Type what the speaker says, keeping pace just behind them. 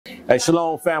Hey,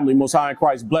 shalom, family. Most High in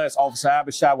Christ bless. Officer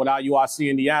Abishai with IUIC,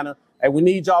 Indiana. And we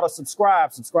need y'all to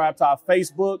subscribe. Subscribe to our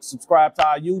Facebook. Subscribe to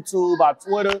our YouTube, our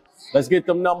Twitter. Let's get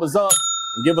them numbers up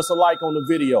and give us a like on the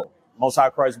video. Most High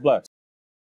Christ bless.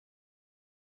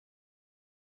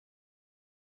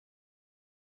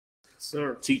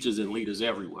 Sir. Teachers and leaders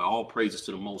everywhere. All praises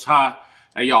to the Most High.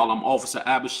 Hey, y'all, I'm Officer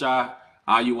Abishai,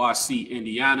 IUIC,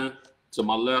 Indiana. To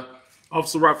my left,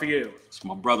 Officer Raphael. it's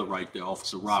my brother right there,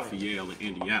 Officer Raphael in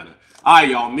Indiana. All right,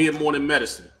 y'all, mid-morning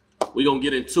medicine. We're going to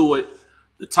get into it.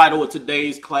 The title of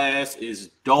today's class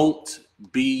is Don't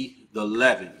Be the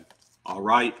Leaven. All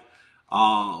right?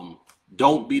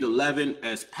 Don't be the leaven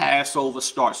as Passover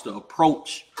starts to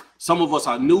approach. Some of us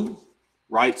are new,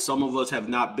 right? Some of us have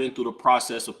not been through the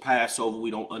process of Passover.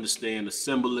 We don't understand the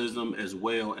symbolism as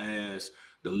well as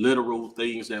the literal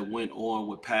things that went on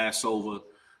with Passover.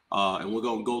 And we're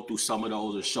going to go through some of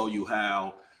those and show you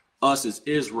how us as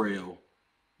Israel,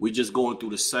 we're just going through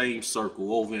the same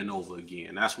circle over and over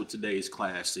again. That's what today's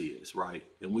class is, right?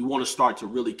 And we want to start to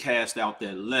really cast out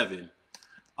that leaven.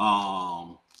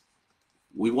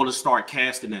 We want to start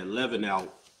casting that leaven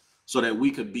out so that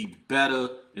we could be better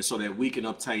and so that we can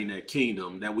obtain that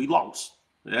kingdom that we lost.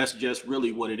 That's just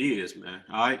really what it is, man.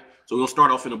 All right. So we're going to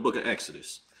start off in the book of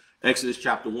Exodus. Exodus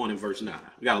chapter 1 and verse 9.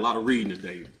 We got a lot of reading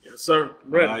today. Yes, sir.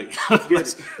 Ready. All right.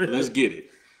 Let's get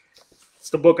it. It's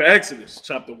the book of Exodus,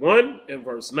 chapter 1 and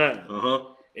verse 9.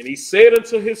 And he said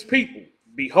unto his people,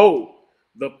 behold,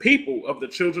 the people of the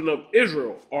children of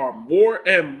Israel are more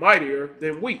and mightier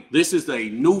than we. This is a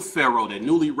new Pharaoh that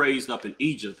newly raised up in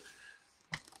Egypt.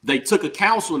 They took a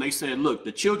counsel and they said, look,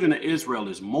 the children of Israel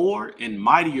is more and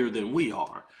mightier than we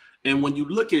are. And when you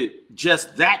look at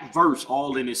just that verse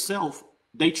all in itself,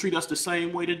 they treat us the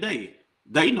same way today.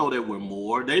 They know that we're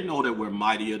more. They know that we're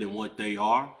mightier than what they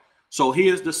are. So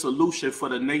here's the solution for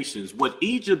the nations. What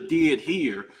Egypt did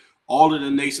here, all of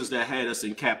the nations that had us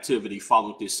in captivity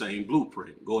followed this same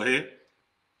blueprint. Go ahead.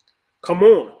 Come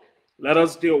on, let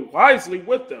us deal wisely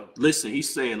with them. Listen, he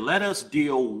said, let us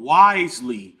deal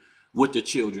wisely with the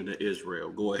children of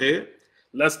Israel. Go ahead.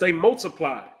 Lest they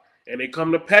multiply, and it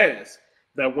come to pass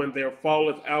that when there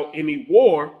falleth out any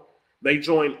war, they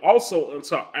join also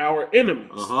unto our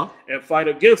enemies and fight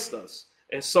against us,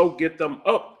 and so get them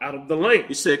up out of the land.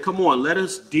 He said, come on, let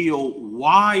us deal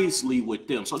wisely with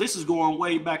them. So this is going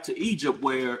way back to Egypt,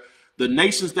 where the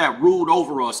nations that ruled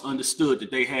over us understood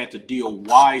that they had to deal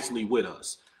wisely with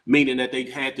us, meaning that they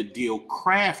had to deal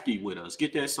crafty with us.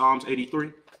 Get that, Psalms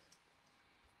 83.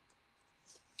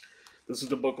 This is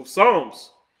the book of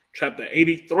Psalms, chapter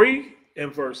 83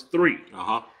 and verse 3.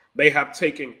 They have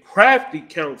taken crafty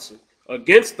counsel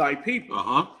against thy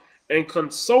people and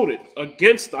consulted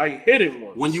against thy hidden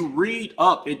ones. When you read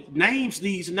up, it names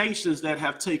these nations that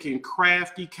have taken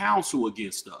crafty counsel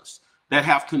against us, that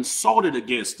have consulted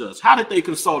against us. How did they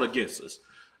consult against us?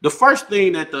 The first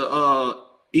thing that the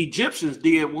Egyptians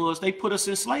did was they put us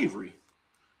in slavery.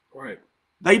 Right.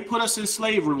 They put us in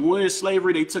slavery. When we're in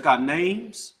slavery, they took our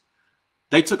names.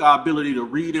 They took our ability to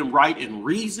read and write and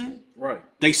reason. Right.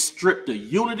 They stripped the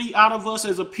unity out of us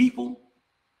as a people.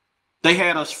 They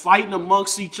had us fighting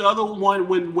amongst each other.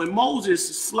 When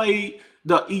Moses slayed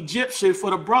the Egyptian for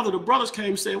the brothers came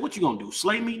and said, what you gonna do,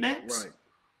 slay me next? Right.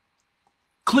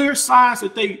 Clear signs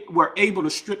that they were able to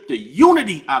strip the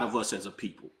unity out of us as a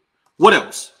people. What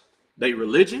else? Their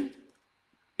religion.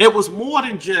 It was more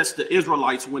than just the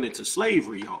Israelites went into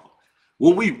slavery, y'all.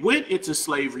 When we went into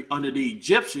slavery under the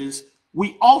Egyptians,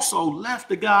 we also left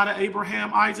the God of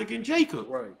Abraham, Isaac, and Jacob.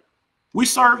 Right. We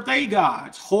served their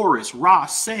gods, Horus, Ra,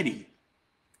 Seti.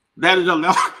 That is a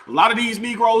lot of these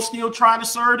Negroes still trying to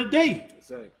serve today.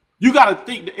 Exactly. You got to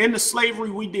think, in the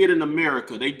slavery we did in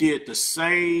America, they did the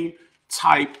same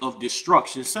type of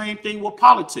destruction. Same thing with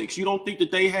politics. You don't think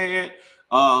that they had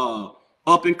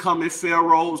up and coming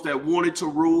pharaohs that wanted to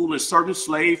rule and certain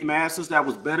slave masters that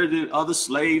was better than other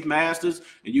slave masters?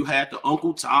 And you had the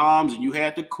Uncle Toms and you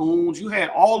had the Coons. You had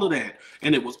all of that.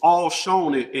 And it was all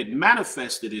shown. It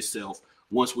manifested itself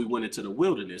once we went into the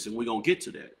wilderness. And we're going to get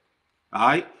to that. All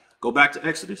right. Go back to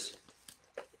Exodus.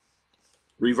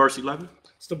 Read verse 11.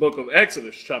 It's the book of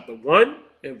Exodus, chapter 1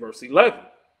 and verse 11.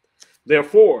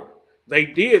 Therefore, they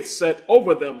did set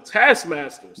over them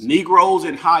taskmasters. Negroes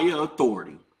in higher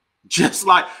authority. Just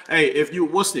like, hey, if you,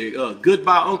 what's the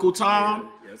Goodbye Uncle Tom?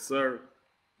 Yeah, yes, sir.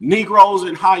 Negroes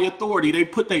in high authority. They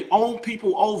put their own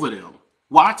people over them.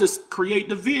 Why? To create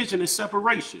division and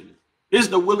separation. It's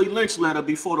the Willie Lynch letter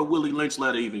before the Willie Lynch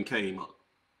letter even came up.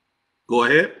 Go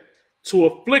ahead. To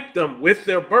afflict them with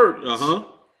their burdens.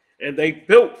 And they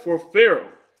built for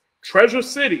Pharaoh treasure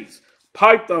cities,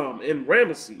 Pithom and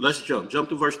Ramesses. Let's jump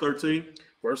to verse 13.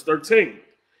 Verse 13.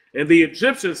 And the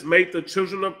Egyptians made the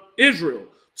children of Israel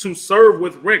to serve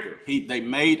with rigor. They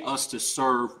made us to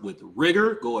serve with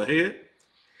rigor. Go ahead.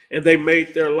 And they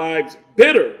made their lives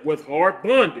bitter with hard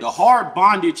bondage. The hard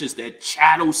bondage is that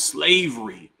chattel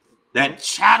slavery. That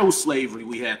chattel slavery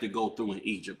we had to go through in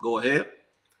Egypt. Go ahead.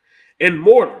 In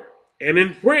mortar and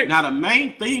in brick. Now, the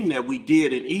main thing that we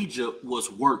did in Egypt was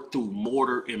work through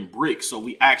mortar and brick. So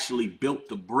we actually built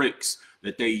the bricks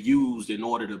that they used in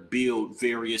order to build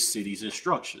various cities and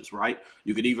structures, right?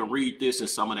 You could even read this in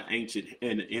some of the ancient,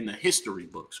 in the history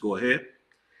books. Go ahead.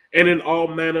 And in all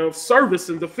manner of service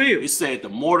in the field. It said the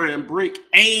mortar and brick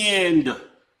and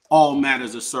all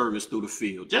matters of service through the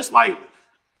field. Just like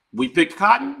we picked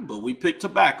cotton, but we picked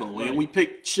tobacco, right. And we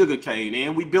picked sugarcane,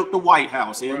 and we built the White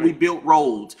House, and right. We built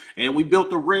roads, and we built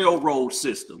the railroad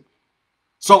system.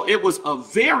 So it was a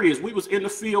various, we was in the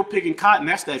field picking cotton.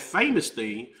 That's that famous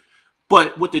thing.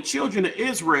 But what the children of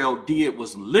Israel did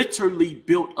was literally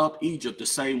built up Egypt the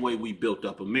same way we built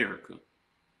up America.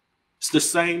 It's the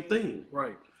same thing.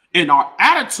 Right. And our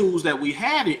attitudes that we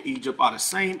had in Egypt are the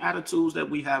same attitudes that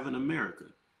we have in America.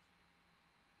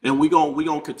 And we're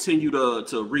gonna continue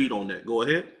to read on that. Go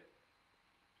ahead.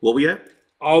 What we at?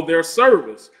 All their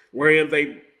service, wherein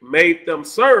they made them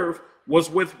serve, was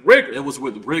with rigor. It was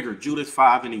with rigor. Judith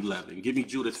 5 and 11. Give me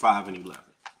Judith 5 and 11.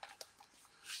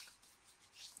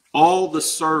 All the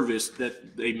service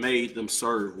that they made them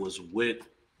serve was with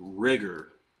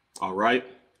rigor. All right.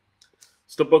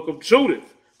 It's the book of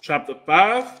Judith, chapter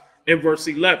 5 and verse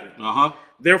 11.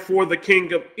 Therefore the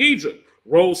king of Egypt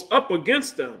rose up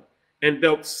against them and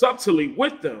dealt subtly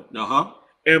with them,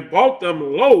 and brought them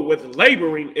low with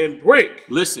laboring in brick.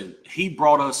 Listen, he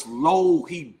brought us low.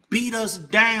 He beat us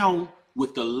down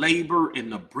with the labor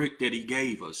and the brick that he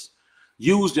gave us.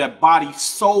 Used that body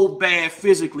so bad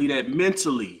physically that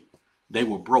mentally they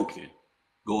were broken.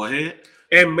 Go ahead.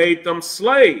 And made them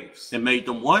slaves. And made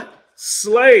them what?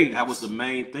 Slaves. That was the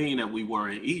main thing that we were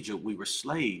in Egypt. We were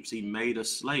slaves. He made us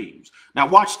slaves. Now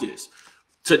watch this.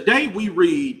 Today we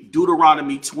read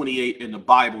Deuteronomy 28 in the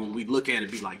Bible, and we look at it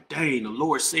and be like, dang, the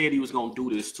Lord said he was going to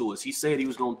do this to us. He said he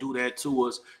was going to do that to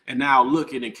us. And now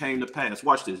look, and it came to pass.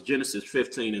 Watch this. Genesis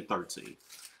 15 and 13.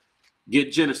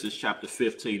 Get Genesis chapter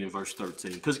 15 and verse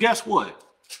 13. Because guess what?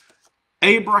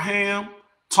 Abraham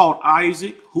taught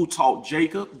Isaac, who taught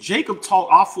Jacob. Jacob taught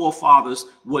our forefathers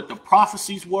what the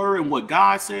prophecies were and what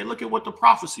God said. Look at what the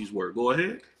prophecies were. Go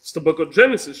ahead. It's the book of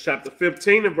Genesis, chapter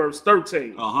 15 and verse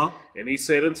 13. And he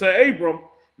said unto Abram,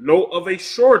 know of a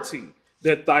surety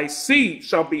that thy seed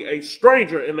shall be a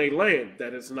stranger in a land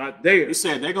that is not theirs. He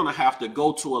said they're going to have to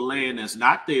go to a land that's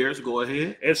not theirs. Go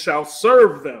ahead. And shall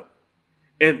serve them,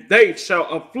 and they shall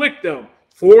afflict them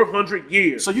 400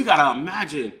 years. So you got to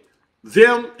imagine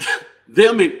them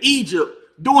in Egypt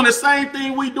doing the same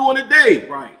thing we doing today.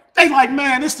 Right. They like,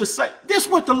 man, this the same. This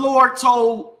what the Lord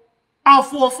told our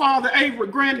forefather,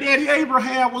 granddaddy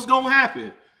Abraham, was going to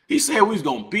happen. He said we was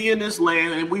going to be in this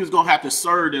land and we was going to have to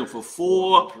serve them for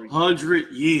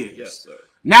 400 years. Yes, sir.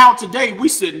 Now today we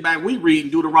sitting back, we reading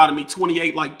Deuteronomy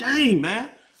 28 like, dang, man,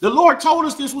 the Lord told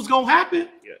us this was going to happen.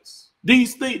 Yes.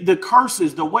 These things, the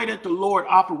curses, the way that the Lord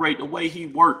operate, the way he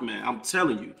worked, man, I'm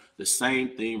telling you, the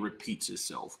same thing repeats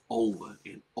itself over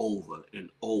and over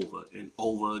and over and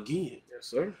over again. Yes,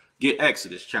 sir. Get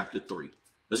Exodus chapter 3.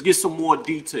 Let's get some more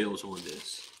details on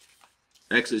this.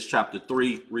 Exodus chapter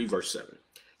 3, read verse 7.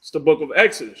 It's the book of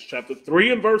Exodus, chapter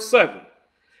 3 and verse 7.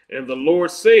 And the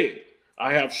Lord said,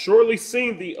 I have surely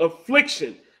seen the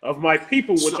affliction of my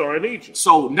people which are in Egypt.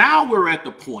 So now we're at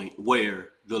the point where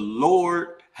the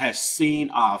Lord has seen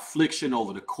our affliction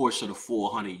over the course of the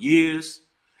 400 years.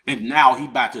 And now he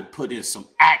about to put in some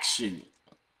action.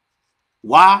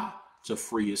 Why? To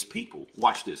free his people.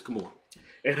 Watch this. Come on.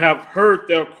 And have heard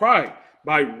their cry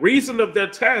by reason of their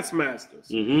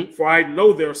taskmasters. For I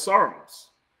know their sorrows.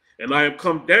 And I have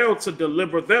come down to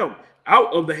deliver them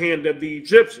out of the hand of the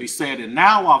Egyptians. He said, and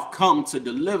now I've come to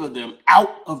deliver them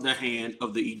out of the hand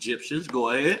of the Egyptians. Go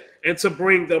ahead. And to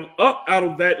bring them up out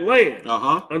of that land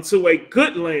unto a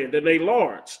good land and a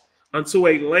large, unto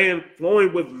a land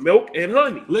flowing with milk and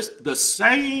honey. Listen, the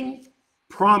same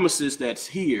promises that's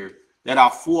here that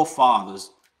our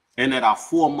forefathers and that our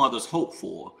foremothers hoped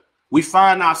for, we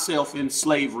find ourselves in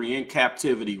slavery, in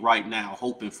captivity right now,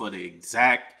 hoping for the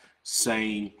exact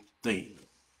same thing.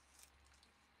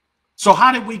 So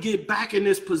how did we get back in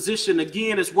this position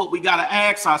again is what we got to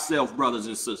ask ourselves, brothers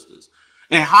and sisters.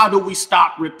 And how do we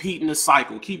stop repeating the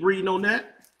cycle? Keep reading on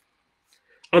that.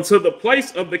 Unto the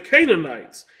place of the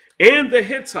Canaanites and the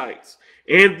Hittites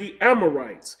and the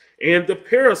Amorites and the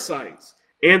Perizzites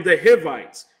and the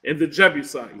Hivites and the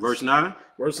Jebusites. Verse 9.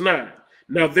 Verse 9.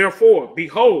 Now therefore,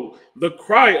 behold, the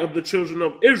cry of the children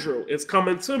of Israel is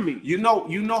coming to me. You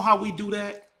know how we do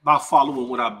that? By following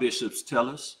what our bishops tell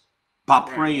us, by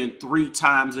praying 3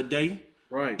 times a day.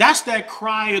 Right. That's that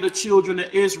cry of the children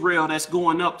of Israel that's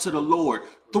going up to the Lord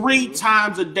 3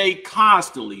 times a day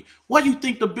constantly. Where do you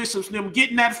think the bishops them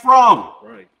getting that from?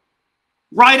 Right.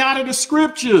 Right out of the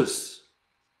scriptures.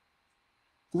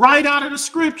 Right out of the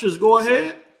scriptures. Go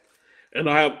ahead. And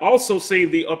I have also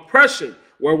seen the oppression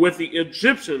wherewith the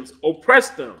Egyptians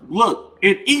oppressed them. Look,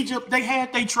 in Egypt, they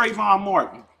had their Trayvon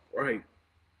Martin. Right.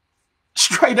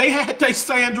 Straight, they had their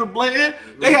Sandra Bland.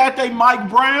 They had their Mike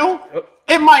Brown.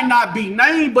 It might not be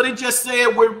named, but it just said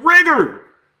with rigor.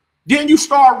 Then you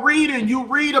start reading, you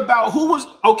read about who was,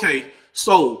 okay,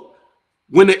 so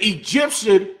when the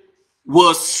Egyptian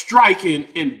was striking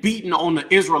and beating on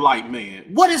the Israelite man,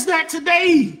 what is that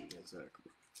today?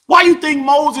 Exactly. Why you think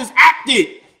Moses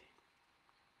acted?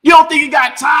 You don't think he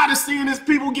got tired of seeing his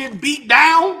people get beat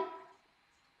down?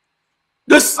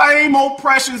 The same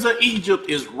oppressions of Egypt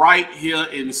is right here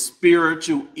in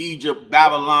spiritual Egypt,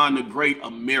 Babylon, the great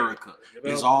America.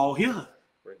 It's all here.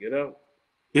 Bring it out.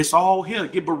 It's all here.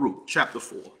 Get Baruch, chapter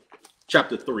 4,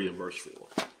 chapter 3 and verse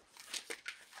 4.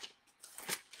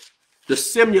 The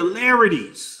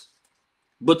similarities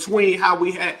between how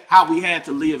we had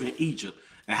to live in Egypt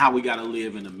and how we got to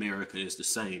live in America is the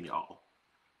same, y'all.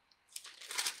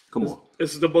 Come on.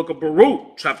 This is the book of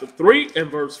Baruch, chapter 3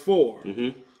 and verse 4.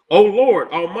 O Lord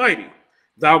Almighty,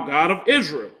 thou God of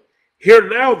Israel, hear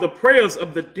now the prayers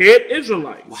of the dead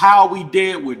Israelites. How are we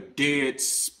dead? We're dead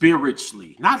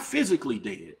spiritually, not physically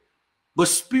dead, but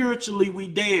spiritually we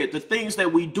dead. The things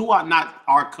that we do are not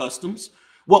our customs.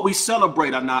 What we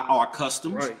celebrate are not our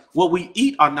customs. Right. What we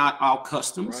eat are not our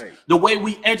customs. Right. The way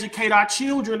we educate our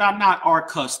children are not our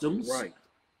customs. Right.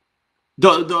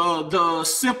 The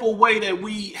simple way that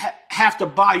we have to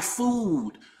buy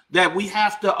food, that we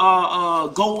have to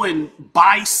go and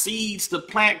buy seeds to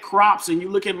plant crops, and you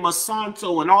look at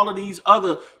Monsanto and all of these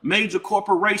other major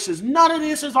corporations, none of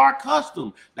this is our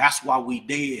custom. That's why we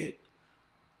dead.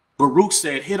 Baruch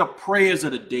said, hear the prayers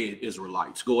of the dead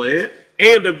Israelites. Go ahead.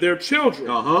 And of their children,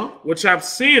 which have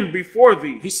sinned before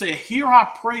thee. He said, hear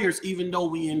our prayers even though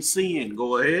we in sin.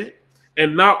 Go ahead.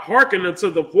 And not hearken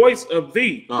unto the voice of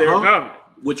thee, their God.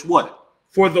 Which what?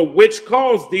 For the which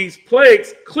cause these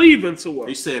plagues cleave unto us.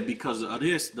 He said, because of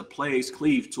this, the plagues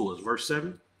cleave to us. Verse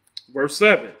 7. Verse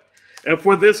 7. And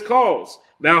for this cause,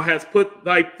 thou hast put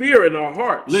thy fear in our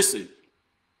hearts. Listen,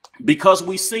 because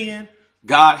we sin,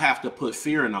 God have to put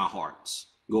fear in our hearts.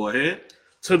 Go ahead.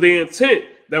 To the intent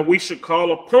that we should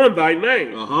call upon thy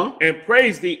name and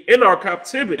praise thee in our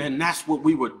captivity. And that's what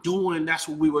we were doing. That's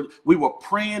what we were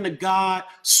praying to God.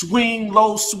 Swing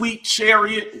low, sweet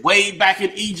chariot, way back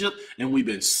in Egypt. And we've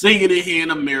been singing it here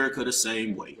in America the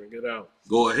same way. Bring it out.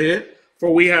 Go ahead.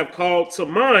 For we have called to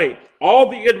mind all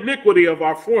the iniquity of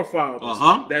our forefathers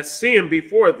that sinned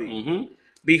before thee.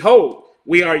 Behold,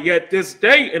 we are yet this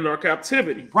day in our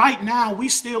captivity. Right now, we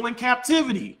still in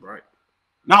captivity. Right.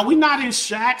 Now, we're not in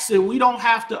shacks, and we don't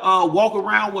have to walk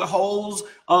around with holes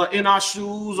in our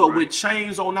shoes or with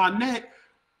chains on our neck.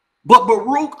 But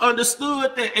Baruch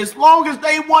understood that as long as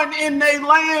they weren't in their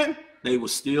land, they were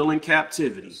still in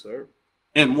captivity. Yes, sir.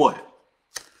 And what?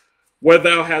 Where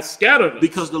thou hast scattered us.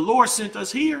 Because the Lord sent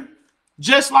us here.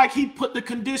 Just like he put the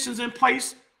conditions in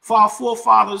place for our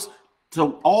forefathers,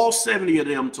 to all 70 of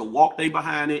them to walk they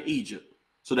behind in Egypt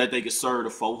so that they could serve the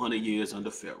 400 years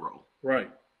under Pharaoh. Right.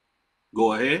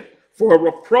 Go ahead. For a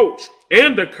reproach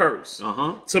and a curse.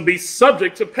 To be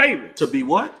subject to payment. To be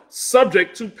what?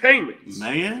 Subject to payments.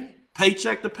 Man,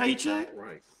 paycheck to paycheck.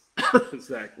 Right.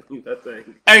 Exactly. That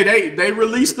thing. Hey, they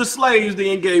released the slaves,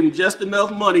 then gave them just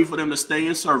enough money for them to stay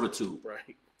in servitude.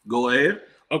 Right. Go ahead.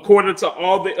 According to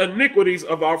all the iniquities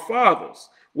of our fathers,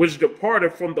 which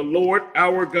departed from the Lord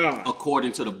our God.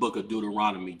 According to the book of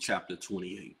Deuteronomy, chapter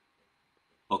 28.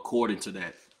 According to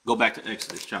that. Go back to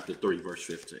Exodus, chapter 3, verse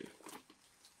 15.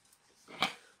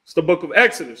 It's the book of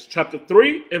Exodus, chapter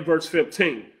 3 and verse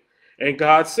 15. And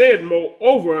God said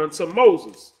moreover unto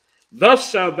Moses, thus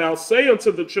shalt thou say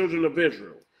unto the children of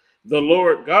Israel, the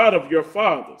Lord God of your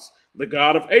fathers, the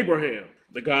God of Abraham,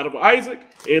 the God of Isaac,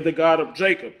 and the God of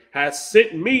Jacob, has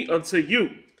sent me unto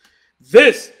you.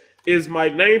 This is my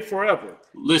name forever.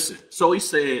 Listen, so he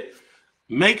said,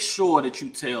 make sure that you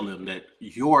tell them that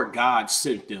your God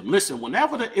sent them. Listen,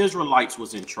 whenever the Israelites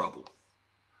was in trouble,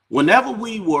 whenever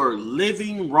we were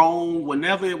living wrong,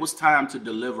 whenever it was time to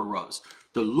deliver us,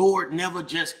 the Lord never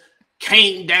just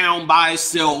came down by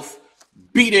himself,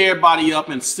 beat everybody up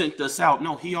and sent us out.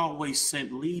 No, he always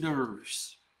sent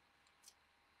leaders.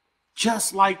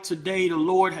 Just like today, the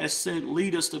Lord has sent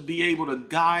leaders to be able to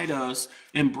guide us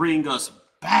and bring us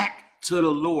back to the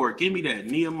Lord. Give me that.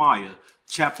 Nehemiah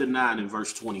chapter 9 and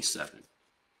verse 27.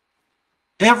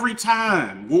 Every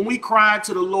time when we cry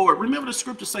to the Lord, remember the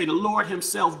scripture say the Lord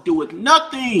himself doeth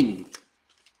nothing,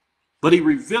 but he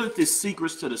revealeth his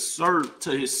secrets to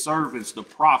his servants, the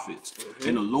prophets.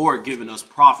 And the Lord giving us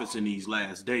prophets in these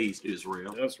last days,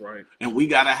 Israel. That's right. And we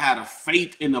got to have a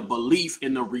faith and a belief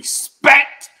and the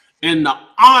respect and the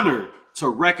honor to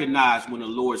recognize when the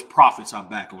Lord's prophets are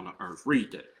back on the earth.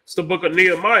 Read that. It's the book of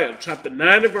Nehemiah, chapter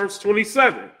 9 and verse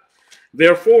 27.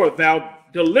 Therefore, thou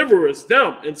deliverest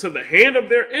them into the hand of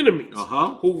their enemies,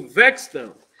 who vexed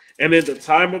them. And in the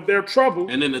time of their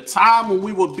trouble, and in the time when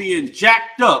we were being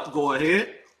jacked up, go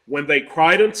ahead. When they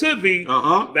cried unto thee,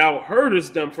 thou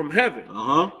heardest them from heaven.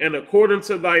 And according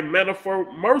to thy manifold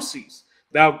mercies,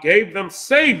 thou gave them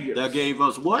saviors. Thou gave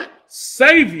us what?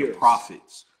 Saviors. Your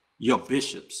prophets, your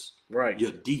bishops, right?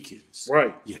 Your deacons,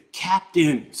 right? Your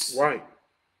captains, right?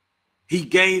 He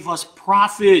gave us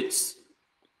prophets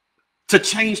to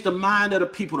change the mind of the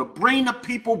people, to bring the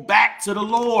people back to the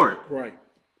Lord. Right.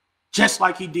 Just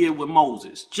like he did with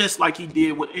Moses, just like he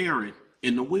did with Aaron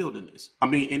in the wilderness. I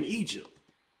mean, in Egypt.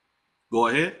 Go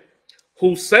ahead.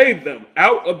 Who saved them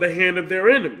out of the hand of their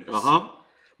enemies.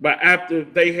 But after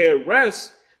they had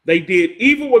rest, they did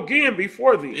evil again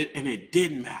before thee. And it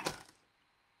didn't matter.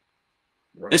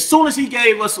 Right. As soon as he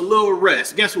gave us a little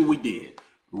rest, guess what we did?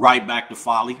 Right back to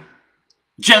folly.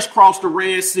 Just crossed the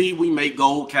Red Sea, we make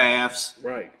gold calves.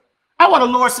 Right. That's what the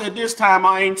Lord said this time,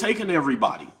 I ain't taking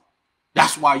everybody.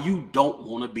 That's why you don't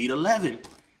want to beat 11.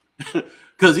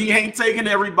 Because he ain't taking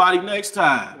everybody next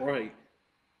time. Right.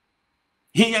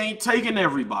 He ain't taking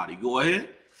everybody. Go ahead.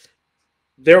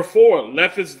 Therefore,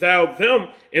 leftest thou them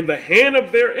in the hand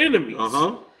of their enemies,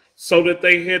 so that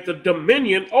they had the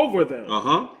dominion over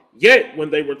them. Yet, when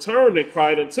they returned and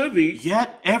cried unto thee,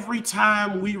 yet every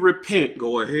time we repent,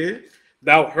 go ahead,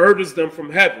 thou heardest them from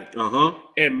heaven.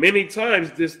 And many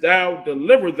times didst thou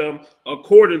deliver them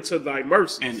according to thy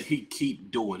mercy. And he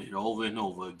keep doing it over and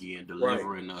over again,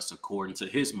 delivering us according to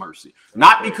his mercy.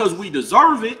 Not because we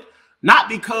deserve it, not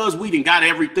because we done got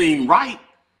everything right.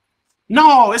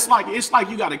 No, it's like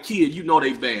you got a kid, you know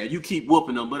they bad. You keep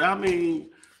whooping them, but I mean,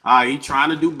 all right, he trying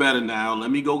to do better now.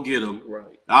 Let me go get him. Right.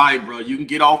 All right, bro, you can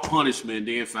get off punishment,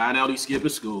 then find out he's skipping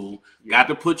school. Got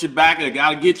to put you back, I got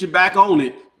to get you back on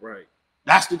it. Right.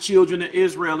 That's the children of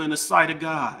Israel in the sight of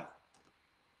God.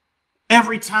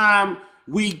 Every time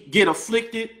we get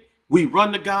afflicted, we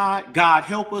run to God. God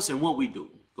help us, and what we do?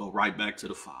 Go right back to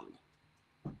the folly.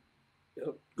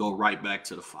 Yep. Go right back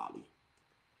to the folly.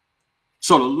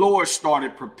 So the Lord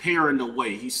started preparing the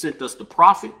way. He sent us the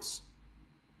prophets.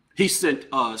 He sent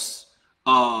us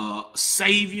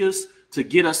saviors to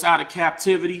get us out of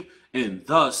captivity, and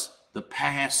thus the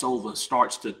Passover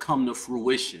starts to come to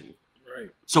fruition. Right.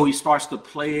 So he starts to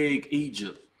plague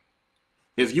Egypt.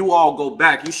 If you all go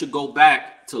back, you should go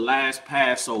back to last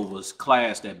Passover's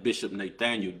class that Bishop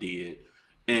Nathaniel did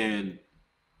and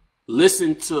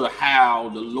listen to how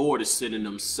the Lord is sending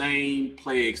them same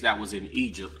plagues that was in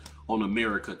Egypt on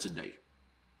America today.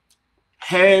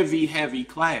 Heavy, heavy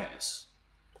class.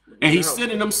 And he's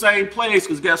sending them same plagues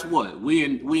because guess what? We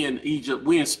in Egypt,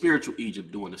 we in spiritual Egypt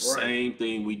doing the same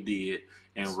thing we did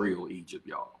in real Egypt,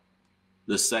 y'all.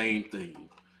 The same thing.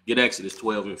 Get Exodus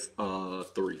 12 and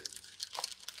 3.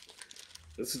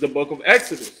 This is the book of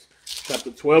Exodus,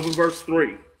 chapter 12 and verse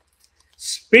 3.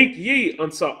 Speak ye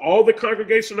unto all the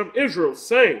congregation of Israel,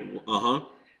 saying,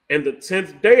 in the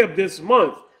 10th day of this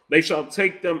month, they shall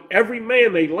take them every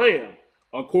man a lamb,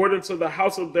 according to the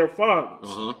house of their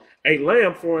fathers, a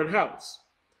lamb for an house.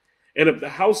 And if the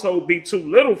household be too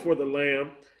little for the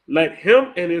lamb, let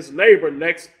him and his neighbor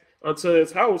next unto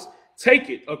his house take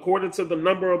it according to the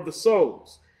number of the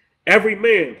souls. Every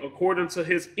man according to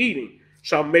his eating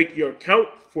shall make your count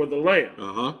for the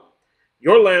lamb.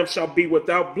 Your lamb shall be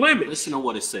without blemish. Listen to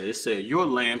what it said. It said, your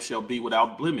lamb shall be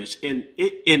without blemish. In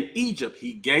Egypt,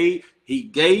 he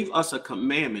gave us a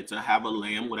commandment to have a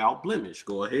lamb without blemish.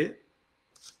 Go ahead.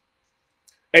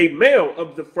 A male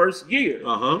of the first year.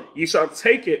 You shall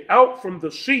take it out from the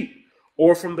sheep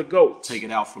or from the goats. Take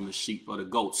it out from the sheep or the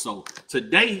goats. So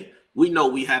today, we know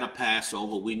we had a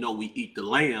Passover. We know we eat the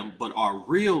lamb, but our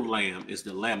real lamb is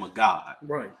the Lamb of God.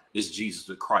 Right. It's Jesus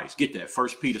the Christ. Get that. 1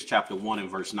 Peter chapter 1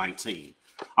 and verse 19.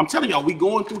 I'm telling y'all, we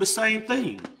going through the same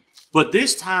thing. But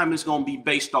this time it's going to be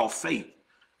based off faith.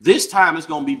 This time it's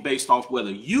going to be based off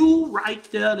whether you right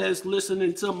there that's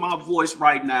listening to my voice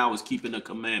right now is keeping the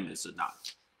commandments or not.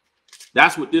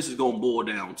 That's what this is going to boil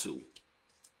down to.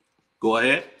 Go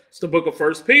ahead. It's the book of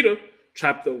 1 Peter,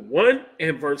 chapter 1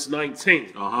 and verse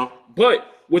 19.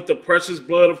 But with the precious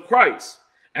blood of Christ,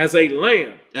 as a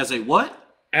lamb. As a what?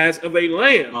 As of a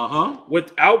lamb.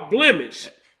 Without blemish.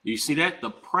 You see that?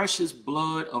 The precious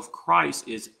blood of Christ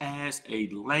is as a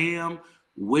lamb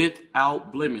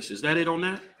without blemish. Is that it on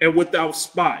that? And without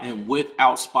spot. And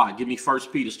without spot. Give me 1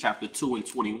 Peter chapter 2 and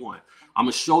 21. I'm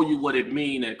going to show you what it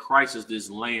means that Christ is this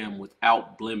lamb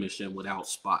without blemish and without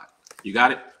spot. You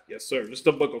got it? Yes, sir. This is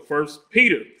the book of 1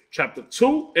 Peter chapter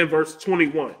 2 and verse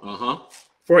 21.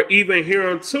 For even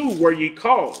hereunto were ye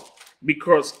called,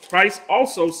 because Christ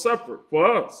also suffered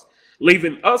for us,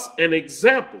 leaving us an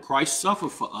example. Christ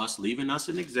suffered for us, leaving us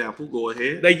an example. Go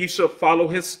ahead. That ye shall follow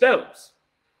his steps,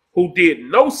 who did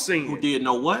no sin. Who did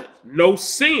no what? No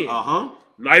sin.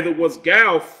 Neither was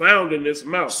gall found in his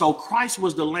mouth. So Christ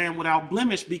was the lamb without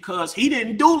blemish because he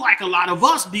didn't do like a lot of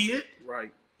us did.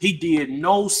 Right. He did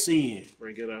no sin.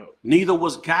 Bring it out. Neither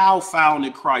was gall found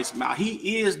in Christ's mouth.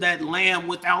 He is that lamb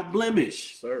without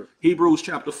blemish. Sir. Hebrews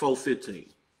chapter 4:15.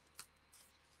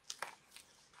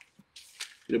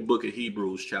 The book of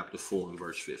Hebrews chapter 4 and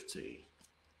verse 15.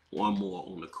 One more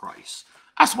on the Christ.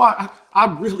 That's why I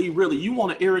really, you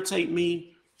want to irritate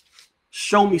me?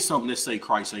 Show me something that say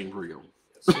Christ ain't real.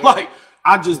 Yes, like,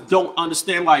 I just don't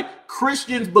understand. Like,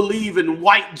 Christians believe in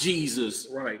white Jesus.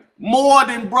 Right. More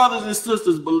than brothers and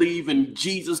sisters believe in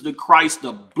Jesus the Christ,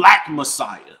 the black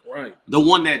Messiah. Right. The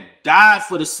one that died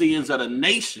for the sins of the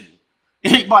nation.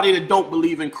 Anybody that don't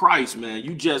believe in Christ, man,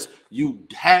 you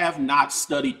have not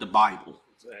studied the Bible.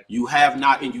 Exactly. You have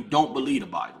not, and you don't believe the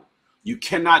Bible. You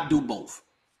cannot do both.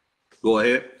 Go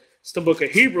ahead. It's the book of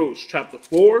Hebrews chapter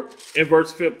 4 and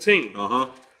verse 15.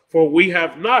 For we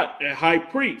have not a high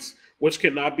priest which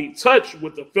cannot be touched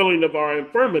with the feeling of our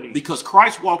infirmity. Because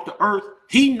Christ walked the earth,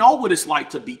 he know what it's like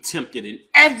to be tempted in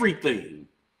everything.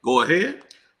 Go ahead.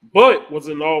 But was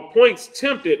in all points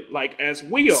tempted like as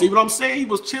we are. See what I'm saying? He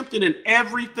was tempted in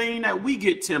everything that we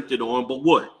get tempted on, but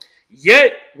what?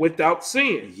 Yet without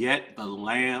sin. Yet the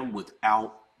lamb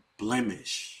without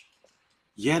blemish.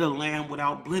 Yet a lamb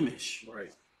without blemish.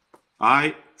 Right. All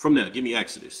right. From there, give me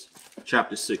Exodus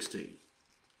chapter 16.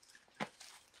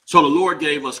 So the Lord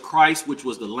gave us Christ, which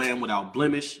was the lamb without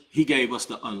blemish. He gave us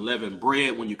the unleavened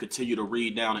bread. When you continue to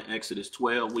read down in Exodus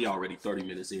 12, we already 30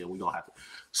 minutes in. We're going to have to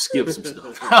skip some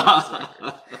stuff.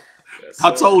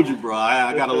 I told you, bro.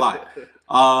 I got a lot.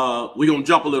 We're going to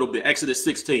jump a little bit. Exodus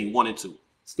 16, 1 and 2.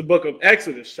 It's the book of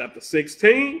Exodus, chapter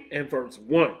 16 and verse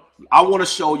 1. I want to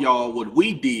show y'all what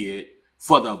we did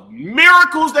for the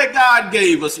miracles that God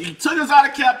gave us. He took us out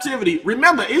of captivity.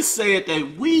 Remember, it said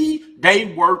that they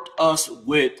worked us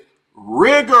with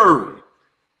rigor.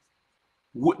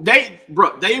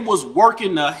 They was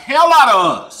working the hell out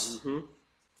of us.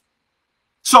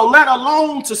 So let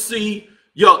alone to see,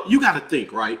 you got to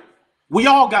think, right? We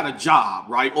all got a job,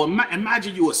 right? Or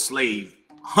imagine you a slave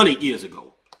 100 years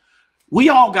ago. We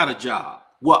all got a job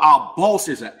where our boss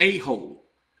is an a-hole.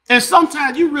 And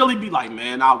sometimes you really be like,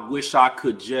 man, I wish I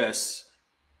could just,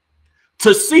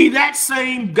 to see that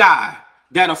same guy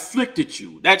that afflicted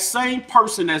you, that same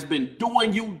person that's been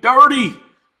doing you dirty,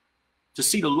 to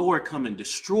see the Lord come and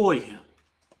destroy him.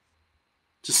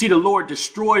 To see the Lord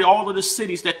destroy all of the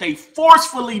cities that they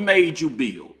forcefully made you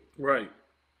build. Right.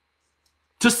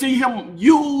 To see him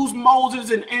use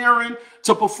Moses and Aaron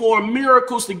to perform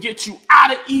miracles to get you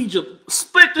out of Egypt.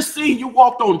 Split the sea, you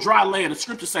walked on dry land. The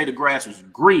scriptures say the grass was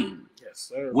green.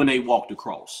 Yes, sir. When they walked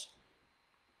across.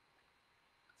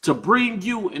 To bring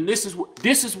you, and this is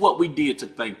what we did to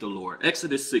thank the Lord.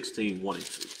 Exodus 16, 1 and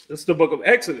 2. This is the book of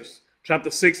Exodus,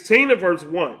 chapter 16 and verse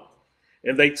 1.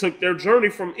 And they took their journey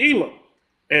from Elim,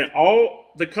 and all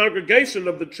the congregation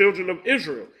of the children of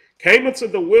Israel came into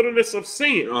the wilderness of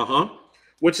Sin,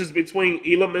 which is between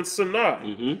Elim and Sinai,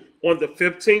 on the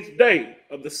 15th day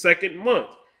of the second month,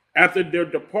 after their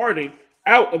departing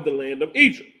out of the land of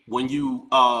Egypt. When you,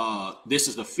 this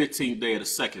is the 15th day of the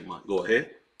second month. Go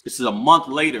ahead. This is a month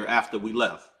later after we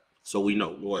left. So we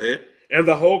know. Go ahead. And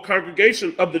the whole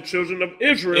congregation of the children of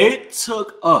Israel. It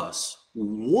took us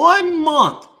 1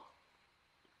 month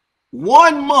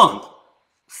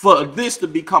for this to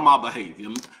become our behavior.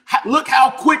 Look how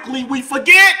quickly we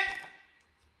forget.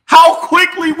 How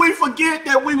quickly we forget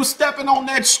that we were stepping on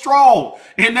that straw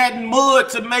and that mud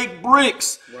to make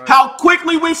bricks. Right. How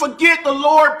quickly we forget the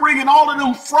Lord bringing all of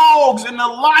them frogs and the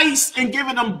lice and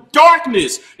giving them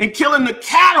darkness and killing the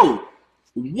cattle.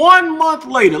 1 month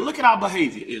later, look at our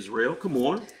behavior, Israel. Come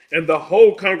on. And the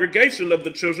whole congregation of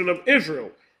the children of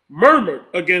Israel murmured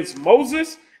against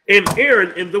Moses and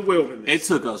Aaron in the wilderness. It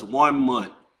took us 1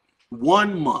 month.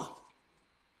 1 month.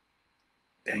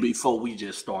 Dang. Before we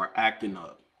just start acting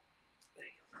up.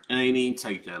 It ain't even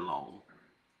take that long.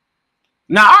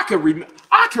 Now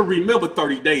I can remember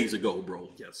 30 days ago, bro.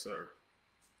 Yes, sir.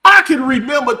 I can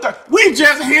remember we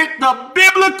just hit the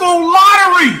biblical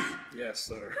lottery. Yes,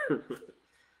 sir.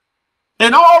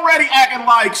 And already acting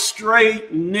like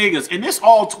straight niggas. And it's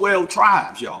all 12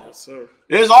 tribes, y'all. Yes, sir.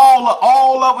 It's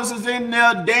all of us is in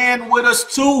there, Dan with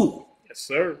us too. Yes,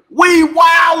 sir. We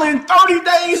wilding 30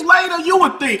 days later. You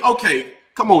would think, okay,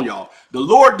 come on, y'all. The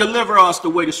Lord deliver us the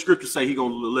way the scriptures say he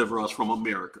gonna deliver us from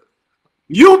America.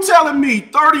 You telling me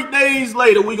 30 days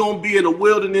later we gonna be in the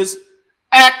wilderness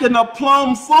acting a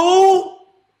plum fool?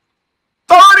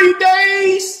 30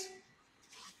 days?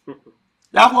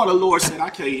 That's why the Lord said, I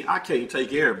can't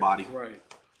take everybody. Right.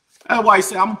 That's why he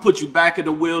said, I'm going to put you back in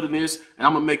the wilderness and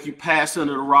I'm going to make you pass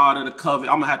under the rod of the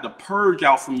covenant. I'm going to have to purge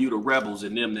out from you the rebels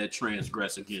and them that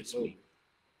transgress against me.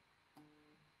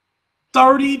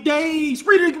 30 days.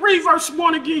 Read verse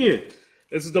 1 again.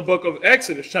 This is the book of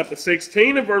Exodus, chapter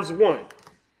 16 and verse 1.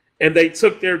 And they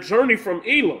took their journey from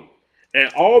Elim,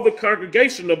 and all the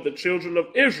congregation of the children of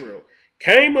Israel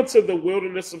came unto the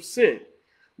wilderness of Sin,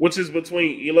 which is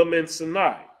between Elim and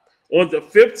Sinai, on the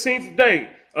 15th day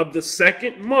of the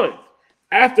second month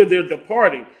after their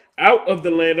departing out of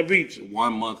the land of Egypt.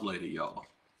 1 month later, y'all.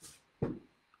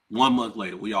 1 month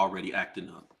later, we already acting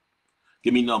up.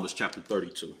 Give me Numbers chapter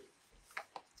 32.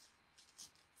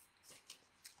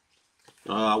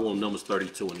 I want Numbers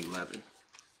 32 and 11.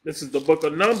 This is the book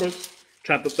of Numbers,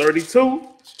 chapter 32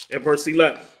 and verse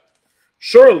 11.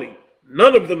 Surely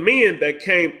none of the men that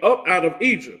came up out of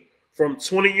Egypt from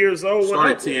 20 years old.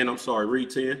 Start at 10. I'm sorry.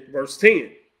 Read 10. Verse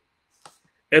 10.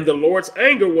 And the Lord's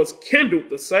anger was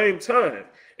kindled the same time,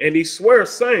 and he sware,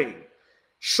 saying,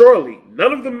 surely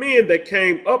none of the men that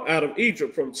came up out of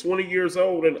Egypt from 20 years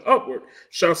old and upward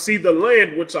shall see the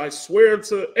land which I swear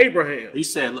to Abraham. He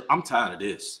said, look, I'm tired of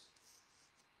this.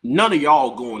 None of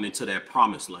y'all going into that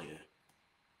promised land.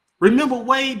 Remember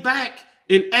way back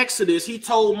in Exodus, he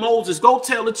told Moses, go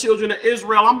tell the children of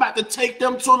Israel, I'm about to take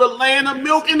them to the land of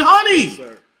milk and honey.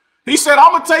 Yes, he said,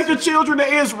 I'm going to take the children of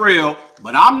Israel,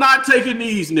 but I'm not taking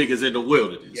these niggas in the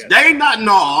wilderness. Yes. They not,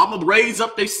 no, I'm going to raise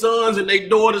up their sons and their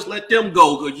daughters, let them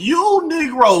go. Because you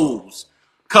Negroes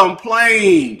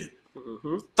complained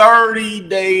 30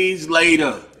 days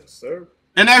later. Yes, sir.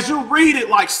 And as you read it,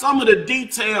 like some of the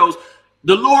details,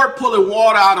 the Lord pulling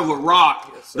water out of a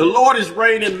rock. Yes, the Lord is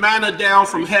raining manna down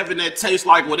from heaven that tastes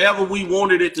like whatever we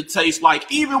wanted it to taste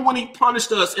like. Even when he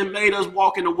punished us and made us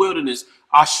walk in the wilderness,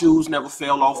 our shoes never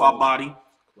fell off our body.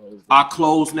 Our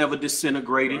clothes never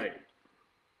disintegrated. Right.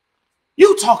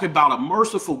 You talking about a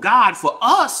merciful God for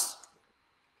us.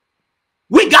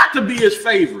 We got to be his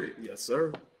favorite. Yes,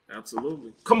 sir.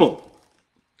 Absolutely. Come on.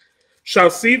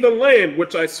 Shall see the land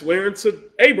which I swear unto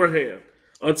Abraham,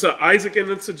 unto Isaac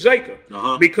and unto Jacob,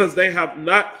 because they have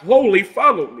not wholly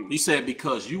followed me. He said,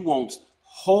 because you won't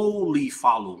wholly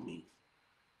follow me.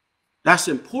 That's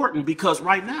important because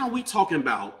right now we talking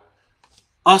about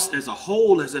us as a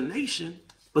whole, as a nation,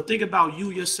 but think about you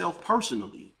yourself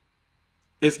personally.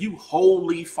 If you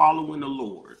wholly following the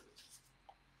Lord,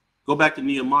 go back to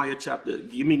Nehemiah chapter,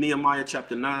 give me Nehemiah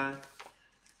chapter 9.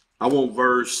 I want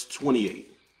verse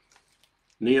 28.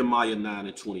 Nehemiah 9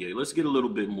 and 28. Let's get a little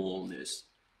bit more on this.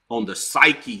 On the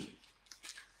psyche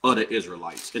of the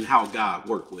Israelites and how God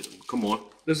worked with them. Come on.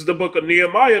 This is the book of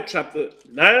Nehemiah, chapter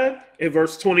 9 and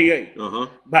verse 28.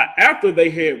 But after they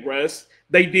had rest,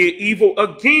 they did evil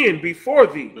again before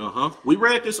thee. We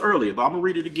read this earlier, but I'm going to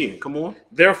read it again. Come on.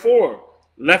 Therefore,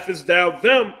 leftest thou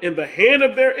them in the hand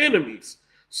of their enemies,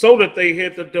 so that they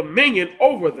had the dominion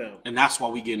over them. And that's why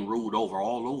we getting ruled over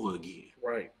all over again.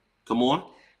 Right. Come on.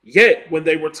 Yet when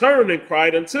they returned and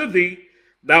cried unto thee,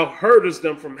 thou heardest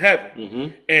them from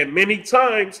heaven, and many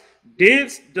times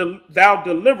didst thou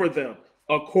deliver them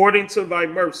according to thy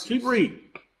mercy. Keep reading.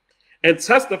 And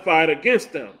testified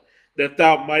against them, that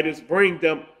thou mightest bring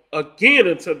them again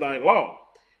into thy law.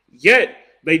 Yet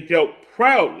they dealt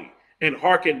proudly, and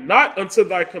hearkened not unto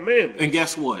thy commandments. And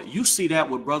guess what? You see that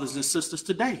with brothers and sisters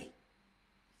today.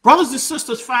 Brothers and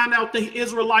sisters find out they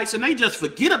Israelites and they just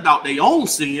forget about their own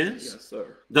sins. Yes,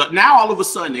 sir. Now all of a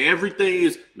sudden everything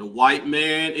is the white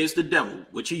man is the devil,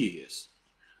 which he is.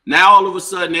 Now all of a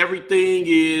sudden everything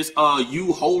is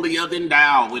you holier than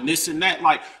thou and this and that.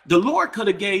 Like the Lord could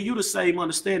have gave you the same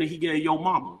understanding he gave your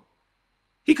mama.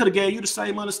 He could have gave you the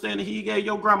same understanding he gave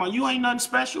your grandma. You ain't nothing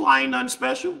special. I ain't nothing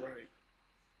special. Right.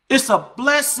 It's a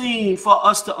blessing for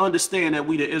us to understand that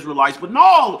we the Israelites. But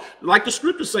no, like the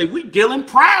scriptures say, we dealing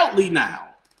proudly now.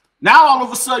 Now all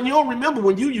of a sudden you don't remember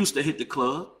when you used to hit the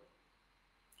club.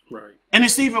 Right. And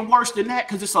it's even worse than that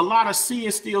because it's a lot of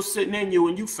sin still sitting in you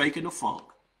and you faking the funk.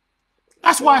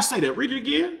 That's why I say that. Read it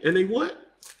again. And they what?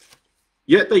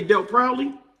 Yet they dealt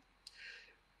proudly.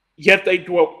 Yet they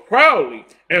dwelt proudly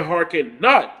and hearkened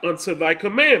not unto thy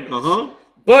commandments,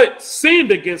 but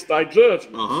sinned against thy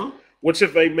judgments, which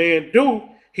if a man do,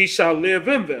 he shall live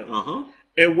in them,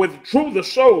 and withdrew the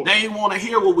shoulder. They didn't want to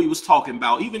hear what we was talking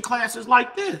about, even classes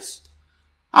like this.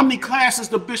 How many classes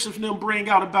the bishops and them bring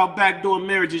out about backdoor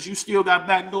marriages? You still got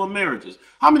backdoor marriages.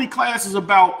 How many classes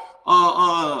about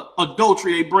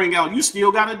adultery they bring out? You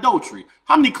still got adultery.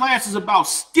 How many classes about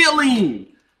stealing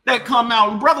that come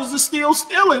out? And brothers are still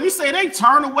stealing. He say they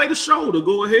turn away the shoulder.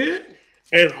 Go ahead.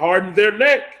 And hardened their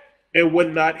neck and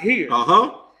would not hear.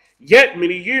 Yet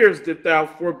many years did thou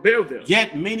forbear them.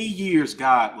 Yet many years,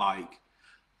 God,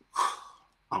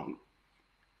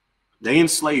 they in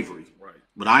slavery. Right.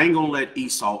 But I ain't going to let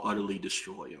Esau utterly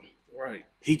destroy him. Right.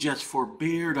 He just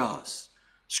forbeared us.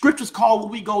 Scriptures call what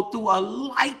we go through a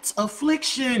light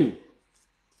affliction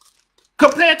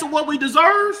compared to what we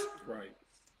deserve. Right.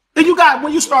 And you got,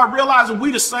 when you start realizing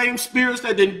we the same spirits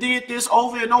that did this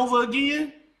over and over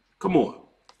again, come on.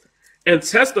 And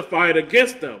testified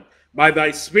against them by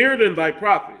thy spirit and thy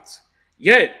prophets.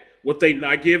 Yet would they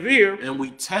not give ear. And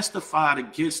we testified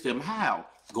against them how?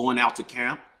 Going out to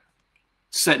camp,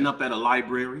 setting up at a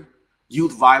library,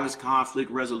 youth violence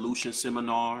conflict resolution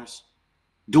seminars,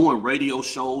 doing radio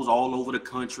shows all over the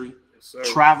country,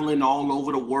 traveling all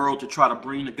over the world to try to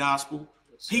bring the gospel.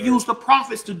 He used the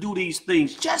prophets to do these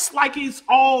things, just like it's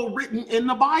all written in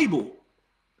the Bible.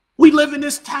 We live in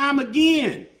this time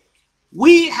again.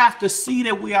 We have to see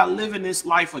that we are living this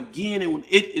life again, and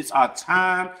it is our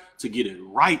time to get it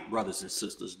right, brothers and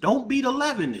sisters. Don't beat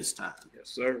 11 this time. Yes,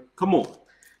 sir. Come on.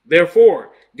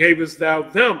 Therefore gavest thou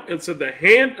them into the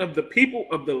hand of the people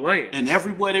of the land. And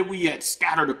everywhere that we at,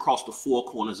 scattered across the four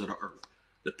corners of the earth,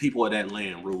 the people of that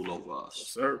land rule over us. Yes,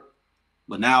 sir.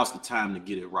 But now's the time to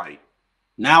get it right.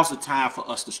 Now's the time for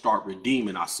us to start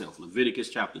redeeming ourselves. Leviticus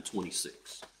chapter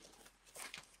 26.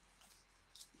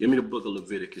 Give me the book of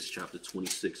Leviticus chapter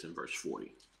 26 and verse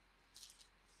 40.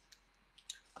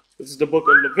 This is the book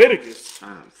of Leviticus.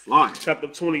 Time flying. Chapter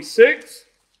 26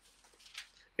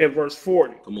 and verse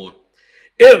 40. Come on.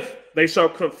 If they shall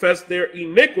confess their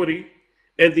iniquity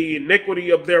and the iniquity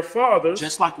of their fathers.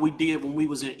 Just like we did when we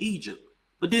was in Egypt.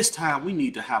 But this time we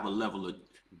need to have a level of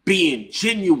being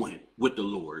genuine with the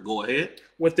Lord. Go ahead.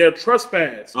 With their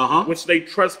trespass, which they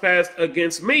trespassed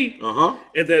against me,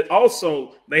 and that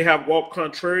also they have walked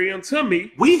contrary unto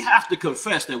me. We have to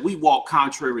confess that we walk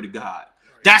contrary to God.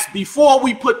 That's before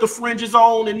we put the fringes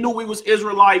on and knew we was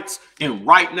Israelites, and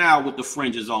right now with the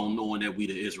fringes on, knowing that we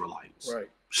the Israelites. Right.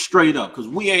 Straight up, because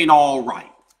we ain't all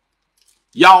right.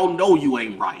 Y'all know you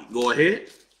ain't right. Go ahead.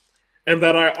 And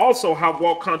that I also have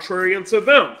walked contrary unto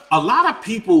them. A lot of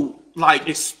people, like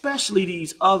especially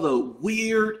these other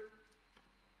weird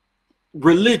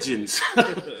religions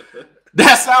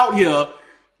that's out here,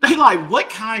 they like, what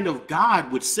kind of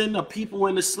God would send the people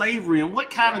into slavery? And what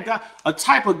kind of God, a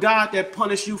type of God that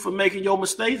punish you for making your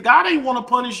mistakes? God ain't want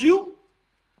to punish you.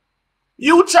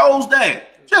 You chose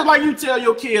that. Just like you tell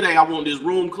your kid, hey, I want this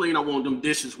room clean, I want them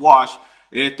dishes washed,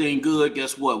 everything good.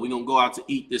 Guess what? We're going to go out to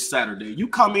eat this Saturday. You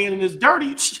come in and it's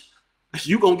dirty,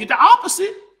 you going to get the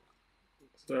opposite.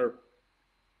 Sir.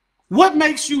 What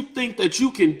makes you think that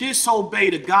you can disobey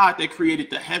the God that created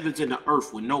the heavens and the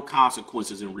earth with no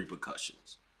consequences and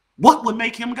repercussions? What would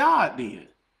make him God then?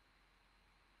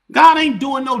 God ain't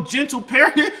doing no gentle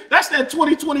parenting. That's that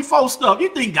 2024 stuff.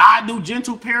 You think God do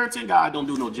gentle parenting? God don't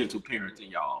do no gentle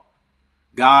parenting, y'all.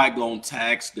 God gonna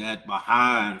tax that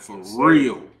behind for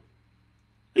real.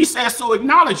 He said, so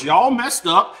acknowledge y'all messed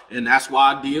up, and that's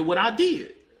why I did what I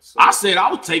did. I said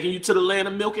I was taking you to the land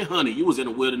of milk and honey. You was in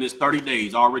the wilderness 30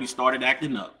 days, already started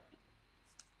acting up.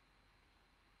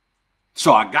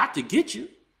 So I got to get you.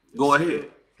 Go ahead.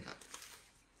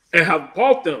 And have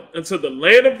brought them into the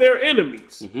land of their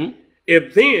enemies.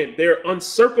 If then their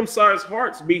uncircumcised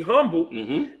hearts be humbled,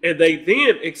 and they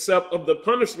then accept of the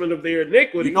punishment of their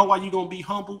iniquity. You know why you're going to be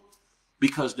humble?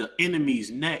 Because the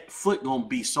enemy's foot going to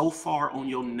be so far on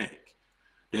your neck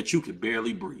that you can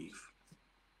barely breathe.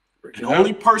 And the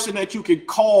only person that you can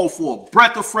call for a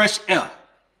breath of fresh air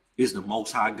is the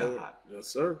Most High God. Yes,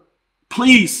 sir.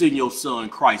 Please send your son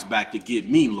Christ back to get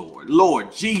me, Lord.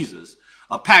 Lord Jesus,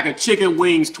 a pack of chicken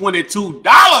wings, $22,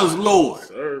 Lord. Yes,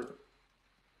 sir.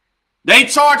 They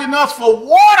charging us for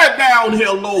water down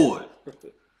here, Lord.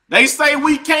 They say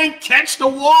we can't catch the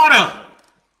water.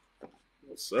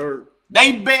 Yes, sir.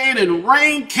 They banning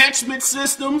rain catchment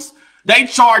systems. They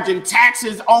charging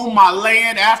taxes on my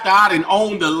land after I done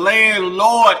owned the land.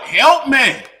 Lord, help me.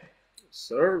 Yes,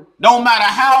 sir. No matter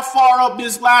how far up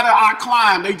this ladder I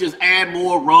climb, they just add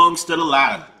more rungs to the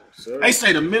ladder. Sir. They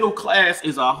say the middle class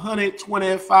is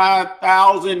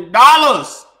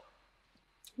 $125,000.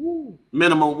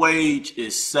 Minimum wage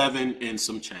is 7 and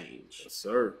some change. Yes,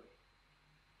 sir.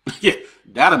 Yeah,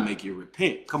 that'll make you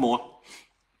repent. Come on.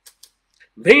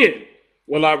 Then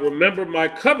will I remember my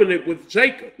covenant with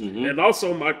Jacob, and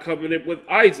also my covenant with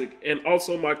Isaac, and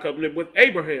also my covenant with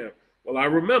Abraham. Will I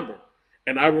remember,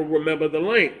 and I will remember the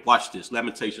land. Watch this.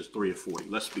 Lamentations 3 and 40.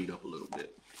 Let's speed up a little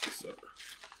bit. So,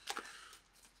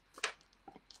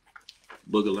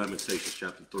 Book of Lamentations,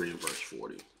 chapter 3 and verse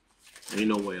 40. Ain't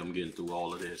no way I'm getting through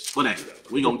all of this. But anyway,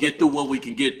 we're going to get through what we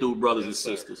can get through, brothers and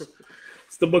sisters.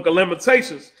 It's the book of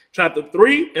Lamentations, chapter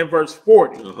 3 and verse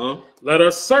 40. Let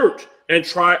us search and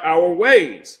try our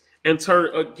ways and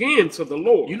turn again to the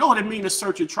Lord. You know what it means to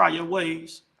search and try your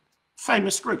ways?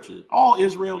 Famous scripture. All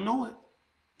Israel know it.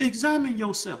 Examine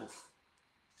yourself.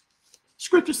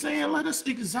 Scripture saying, let us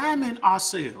examine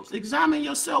ourselves. Examine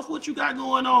yourself, what you got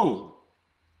going on.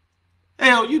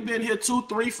 Hell, you've been here 2,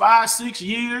 3, 5, 6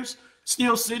 years,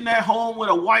 still sitting at home with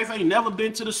a wife, ain't never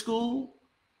been to the school.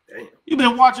 Damn. You've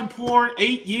been watching porn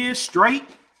 8 years straight.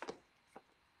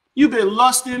 You've been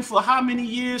lusting for how many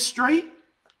years straight?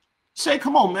 Say,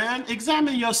 come on, man,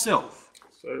 examine yourself.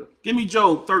 Sir. Give me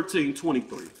Job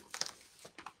 13:23.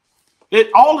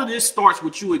 All of this starts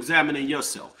with you examining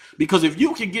yourself. Because if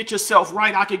you can get yourself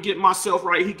right, I can get myself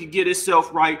right, he can get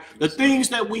himself right. The things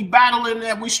that we battling,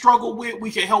 that we struggle with, we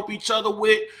can help each other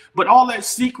with. But all that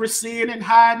secret sin and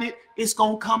hiding it, it's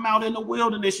going to come out in the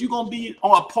wilderness. You're going to be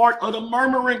a part of the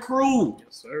murmuring crew. Yes,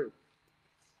 sir.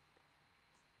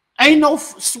 Ain't no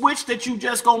switch that you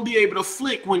just going to be able to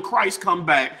flick when Christ come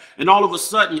back. And all of a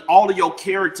sudden, all of your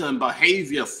character and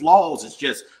behavior flaws is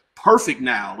just perfect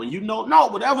now. And you know, no,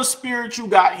 whatever spirit you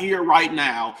got here right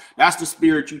now, that's the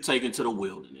spirit you take into the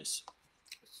wilderness.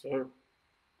 Sir.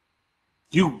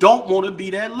 You don't want to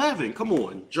be that leaven. Come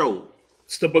on, Job.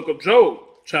 It's the book of Job,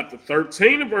 chapter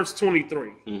 13 and verse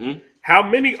 23. How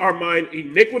many are mine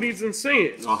iniquities and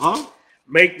sins?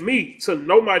 Make me to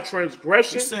know my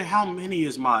transgression. You say, how many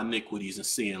is my iniquities and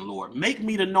sin, Lord? Make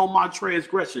me to know my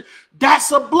transgression.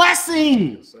 That's a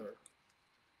blessing. Yes, sir.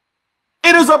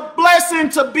 It is a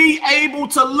blessing to be able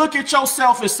to look at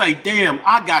yourself and say, damn,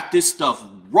 I got this stuff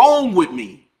wrong with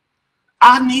me.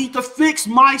 I need to fix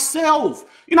myself.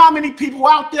 You know how many people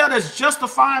out there that's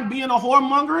justifying being a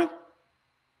whoremonger?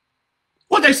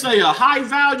 What they say, a high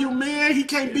value man, he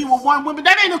can't be with one woman.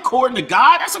 That ain't according to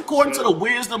God. That's according to the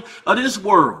wisdom of this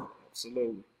world.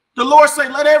 Absolutely. The Lord say,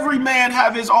 let every man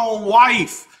have his own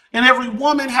wife and every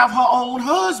woman have her own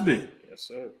husband. Yes,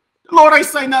 sir. Lord ain't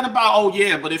say nothing about, oh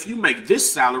yeah, but if you make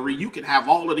this salary, you can have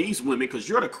all of these women because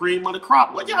you're the cream of the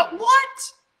crop. Well, yeah,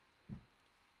 what?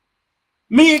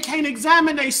 Men can't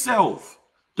examine themselves.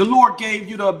 The Lord gave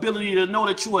you the ability to know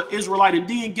that you are Israelite and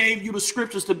then gave you the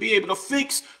scriptures to be able to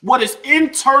fix what is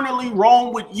internally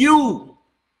wrong with you.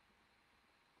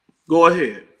 Go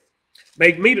ahead.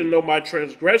 Make me to know my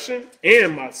transgression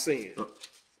and my sin.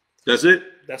 That's it?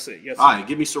 That's it. Yes. All right,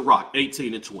 give me Sirach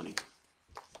 18 and 20.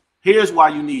 Here's why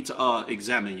you need to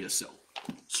examine yourself.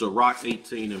 Sirach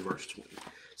 18 and verse 20.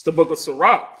 It's the book of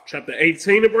Sirach, chapter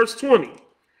 18 and verse 20.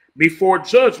 Before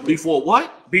judgment. Before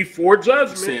what? Before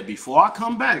judgment. Said before I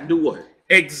come back, do what?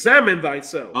 Examine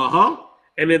thyself.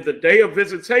 And in the day of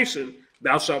visitation,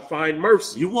 thou shalt find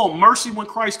mercy. You want mercy when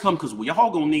Christ comes, because we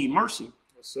all gonna need mercy.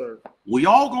 Yes, sir. We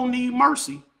all gonna need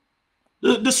mercy.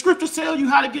 The scriptures tell you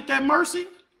how to get that mercy.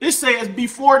 It says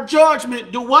before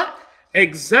judgment, do what?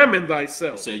 Examine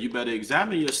thyself. It said you better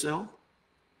examine yourself.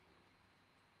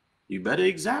 You better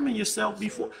examine yourself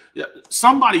before.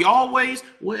 Somebody always,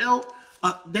 well,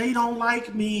 they don't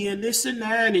like me and this and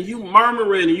that, and you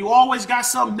murmuring, and you always got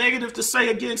something negative to say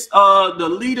against the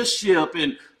leadership.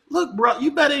 And look, bro,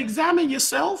 you better examine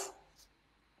yourself.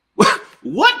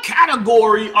 What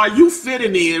category are you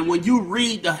fitting in when you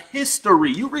read the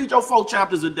history? You read your 4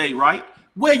 chapters a day, right?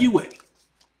 Where you at?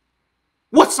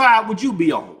 What side would you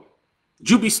be on? Would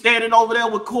you be standing over there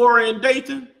with Korah and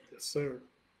Dathan? Yes, sir.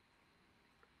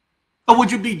 Or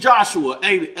would you be Joshua?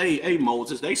 Hey,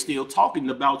 Moses, they still talking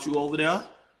about you over there.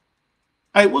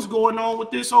 Hey, what's going on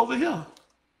with this over here?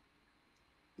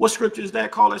 What scripture is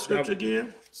that? Call that scripture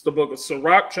again. It's the book of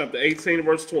Sirach, chapter 18,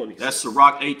 verse 20. That's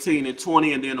Sirach 18 and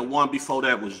 20, and then the one before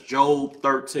that was Job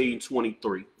 13,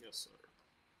 23. Yes, sir.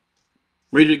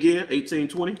 Read it again, 18,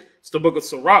 20. It's the book of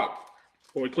Sirach,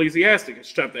 or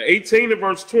Ecclesiastes, chapter 18 and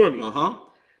verse 20.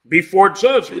 Before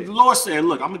judgment. The Lord said,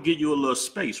 look, I'm going to give you a little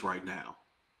space right now.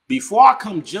 Before I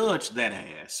come judge that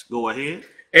ass, go ahead.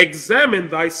 Examine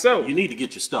thyself. You need to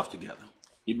get your stuff together.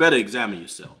 You better examine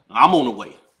yourself. I'm on the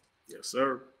way. Yes,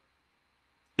 sir.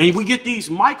 And we get these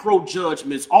micro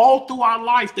judgments all through our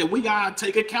life that we got to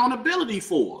take accountability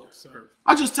for. Yes, sir.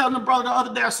 I just telling the brother the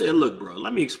other day, I said, look, bro,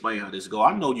 let me explain how this go.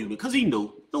 I know you, because he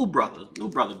knew, new brother,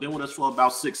 been with us for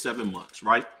about 6-7 months,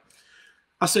 right?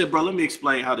 I said, bro, let me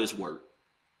explain how this works.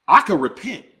 I can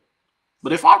repent,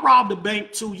 but if I robbed a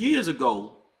bank 2 years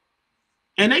ago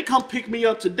and they come pick me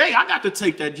up today, I got to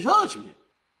take that judgment.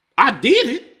 I did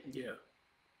it. Yeah.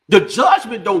 The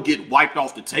judgment don't get wiped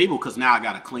off the table because now I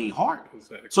got a clean heart.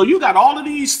 Exactly. So you got all of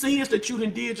these sins that you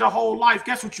done did your whole life.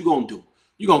 Guess what you're going to do?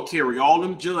 You're going to carry all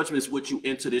them judgments with you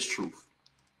into this truth.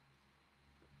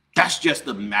 That's just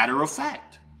a matter of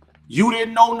fact. You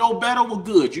didn't know no better. Well,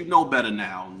 good. You know better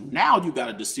now. Now you got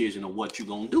a decision of what you're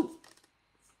going to do.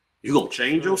 You going to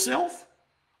change yourself?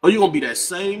 Or you going to be that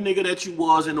same nigga that you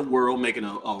was in the world making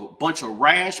a bunch of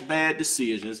rash, bad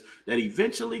decisions that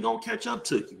eventually going to catch up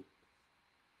to you?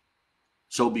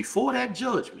 So before that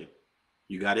judgment,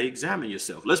 you got to examine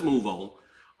yourself. Let's move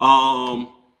on.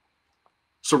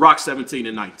 Sirach 17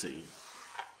 and 19.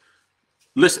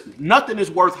 Listen, nothing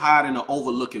is worth hiding or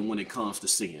overlooking when it comes to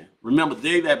sin. Remember,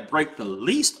 they that break the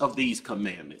least of these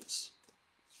commandments.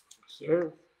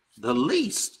 Sure. The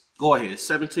least. Go ahead,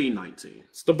 17, 19.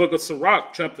 It's the book of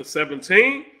Sirach, chapter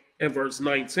 17 and verse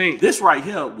 19. This right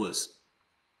here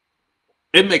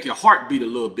it make your heart beat a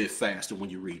little bit faster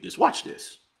when you read this. Watch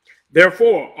this.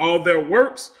 Therefore, all their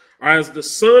works are as the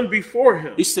sun before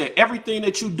him. He said, everything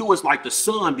that you do is like the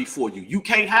sun before you. You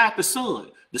can't hide the sun.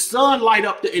 The sun light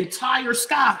up the entire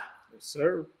sky. Yes,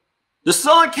 sir. The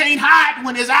sun can't hide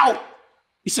when it's out.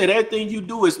 He said, everything you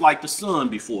do is like the sun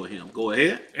before him. Go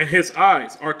ahead. And his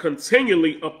eyes are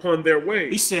continually upon their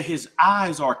ways. He said his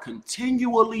eyes are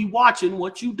continually watching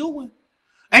what you doing.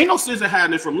 Ain't no sense in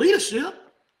hiding it from leadership.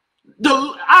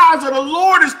 The eyes of the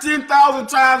Lord is 10,000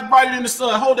 times brighter than the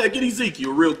sun. Hold that. Get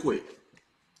Ezekiel real quick.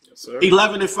 Yes, sir.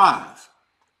 11 and 5.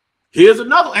 Here's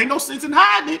another. Ain't no sense in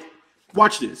hiding it.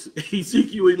 Watch this.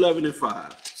 Ezekiel 11 and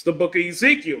 5. It's the book of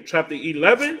Ezekiel, chapter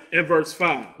 11 and verse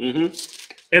 5. Mm-hmm.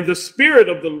 And the spirit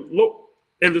of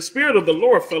the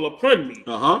Lord fell upon me,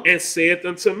 and said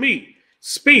unto me,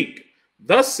 Speak,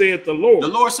 thus saith the Lord. The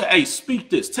Lord said, hey, speak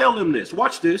this. Tell them this.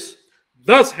 Watch this.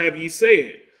 Thus have ye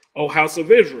said, O house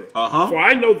of Israel, for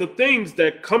I know the things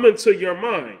that come into your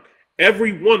mind,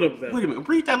 every one of them. Wait a minute.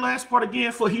 Read that last part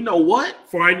again. For he know what?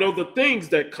 For I know the things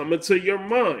that come into your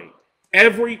mind,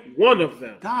 every one of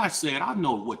them. God said, I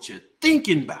know what you're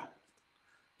thinking about.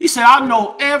 He said, I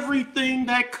know everything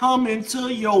that come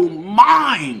into your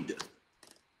mind.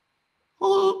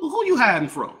 Who you hiding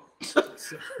from?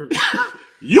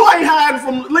 You ain't hiding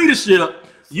from leadership.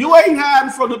 You ain't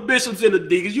hiding from the bishops and the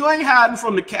deacons. You ain't hiding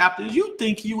from the captains. You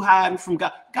think you hiding from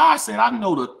God. God said, I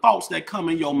know the thoughts that come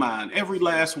in your mind, every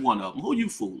last one of them. Who you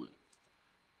fooling?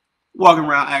 Walking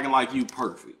around acting like you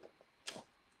perfect.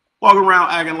 Walking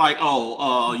around acting like,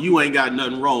 you ain't got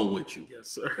nothing wrong with you. Yes,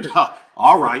 sir.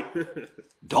 All right.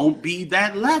 Don't be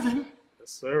that leaven.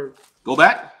 Yes, sir. Go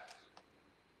back.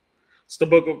 It's the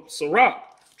book of Sirach,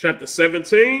 chapter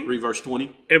 17. Read verse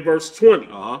 20. And verse 20.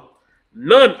 Uh-huh.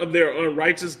 None of their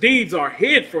unrighteous deeds are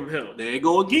hid from him. There you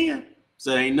go again.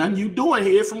 So ain't nothing you doing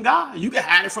here from God. You can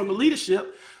hide it from the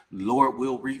leadership. Lord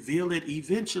will reveal it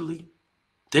eventually.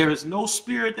 There is no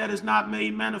spirit that is not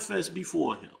made manifest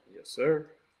before him. Yes, sir.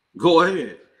 Go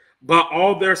ahead. But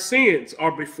all their sins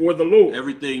are before the Lord.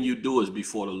 Everything you do is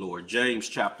before the Lord. James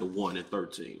chapter 1 and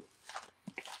 13.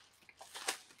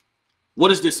 What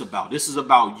is this about? This is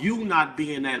about you not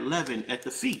being that leaven at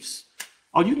the feast.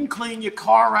 Oh, you can clean your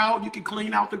car out. You can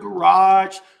clean out the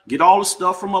garage. Get all the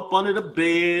stuff from up under the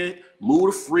bed.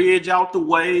 Move the fridge out the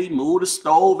way. Move the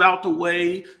stove out the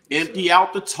way. Empty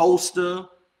out the toaster.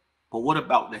 But what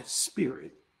about that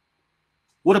spirit?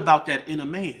 What about that inner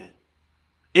man?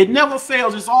 It never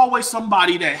fails. It's always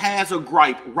somebody that has a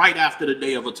gripe right after the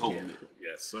Day of Atonement.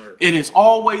 Yes, sir. It is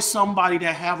always somebody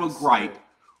that have a gripe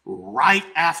right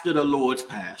after the Lord's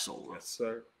Passover. Yes,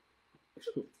 sir.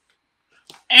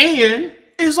 And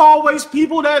it's always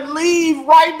people that leave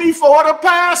right before the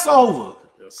Passover.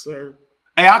 Yes, sir.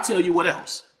 Hey, I'll tell you what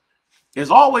else.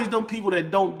 There's always them people that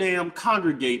don't damn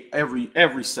congregate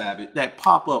every Sabbath that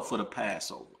pop up for the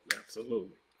Passover.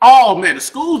 Absolutely. Oh, man, the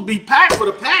schools be packed for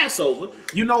the Passover.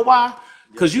 You know why?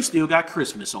 Because you still got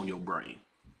Christmas on your brain.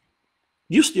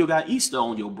 You still got Easter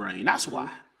on your brain. That's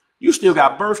why. You still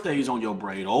got birthdays on your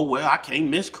brain. Oh, well, I can't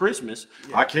miss Christmas.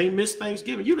 Yeah. I can't miss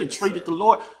Thanksgiving. You done treated the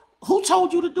Lord. Who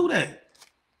told you to do that?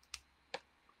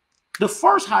 The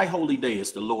first high holy day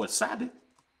is the Lord's Sabbath.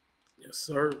 Yes,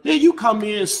 sir. Then you come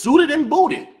in suited and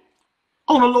booted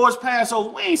on the Lord's Passover.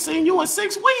 We ain't seen you in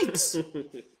 6 weeks.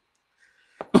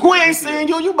 We ain't seeing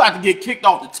you. You about to get kicked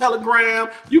off the telegram.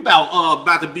 You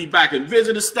about to be back in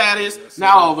visitor status. Yes,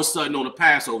 now all of a sudden on the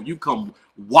Passover, you come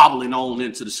wobbling on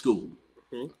into the school.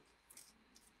 Mm-hmm.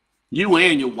 You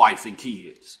and your wife and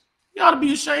kids. You ought to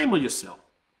be ashamed of yourself.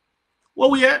 Where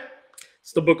we at?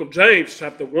 It's the book of James,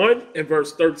 chapter 1 and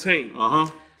verse 13.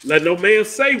 Let no man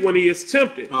say when he is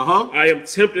tempted, I am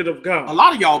tempted of God. A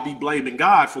lot of y'all be blaming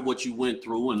God for what you went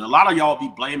through, and a lot of y'all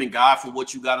be blaming God for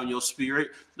what you got on your spirit.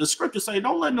 The scripture say,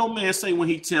 don't let no man say when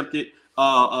he tempted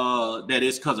that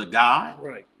it's because of God.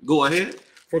 Right. Go ahead.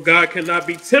 For God cannot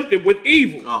be tempted with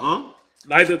evil.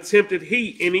 Neither tempted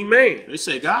he any man. They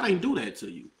say God ain't do that to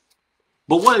you.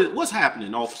 But what's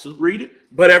happening, officer? Read it.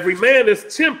 But every man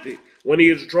is tempted when he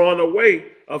is drawn away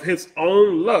of his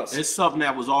own lust. It's something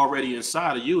that was already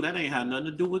inside of you. That ain't had nothing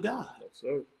to do with God. Yes,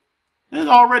 sir. It's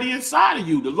already inside of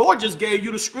you. The Lord just gave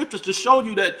you the scriptures to show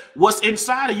you that what's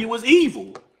inside of you is evil.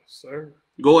 Yes, sir.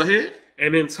 Go ahead.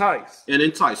 And entice. And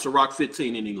entice. Sirach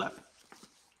 15 and 11.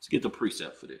 Let's get the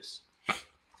precept for this.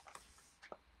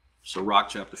 Sirach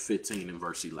chapter 15 and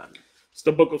verse 11. It's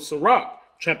the book of Sirach,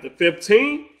 chapter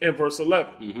 15 and verse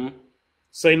 11.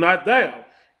 Say not thou,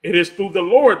 it is through the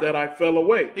Lord that I fell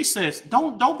away. He says,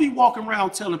 don't be walking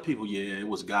around telling people, yeah, it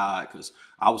was God, because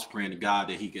I was praying to God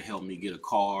that he could help me get a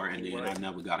car, and then I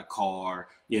never got a car.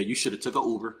 Yeah, you should have took an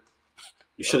Uber.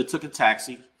 You should have took a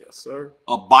taxi. Yes, sir.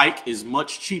 A bike is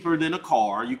much cheaper than a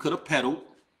car. You could have pedaled.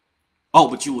 Oh,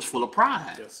 but you was full of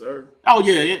pride. Yes, sir. Oh,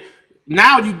 yeah.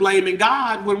 Now you blaming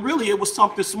God when really it was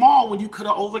something small when you could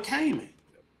have overcame it.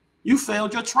 You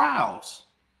failed your trials.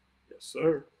 Yes,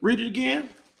 sir. Read it again.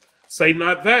 Say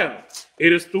not thou,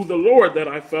 it is through the Lord that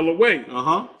I fell away.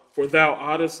 For thou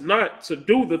oughtest not to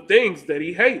do the things that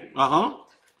he hated.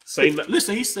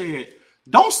 Listen, he said,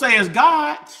 don't say it's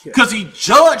God because he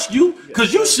judged you,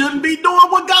 because you shouldn't be doing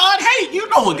what God hates. You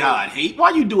know what God hates.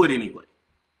 Why you do it anyway?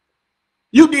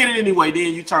 You did it anyway,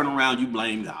 then you turn around, you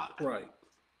blame God. Right.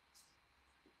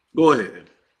 Go ahead.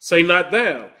 Say not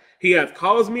thou, he hath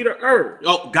caused me to err.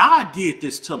 Oh, God did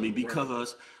this to me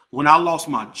because when I lost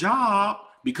my job,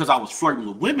 because I was flirting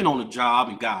with women on the job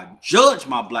and God judged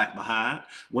my black behind.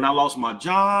 When I lost my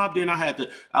job, then I had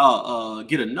to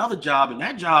get another job, and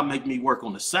that job made me work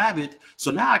on the Sabbath.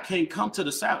 So now I can't come to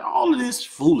the Sabbath. All of this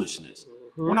foolishness.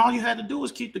 When all you had to do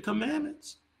was keep the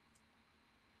commandments.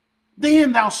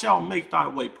 Then thou shalt make thy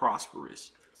way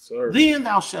prosperous. Sir. Then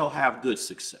thou shalt have good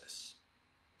success.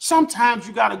 Sometimes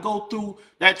you got to go through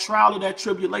that trial or that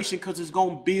tribulation because it's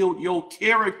going to build your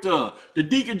character. The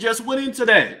deacon just went into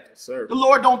that. Sir. The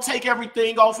Lord don't take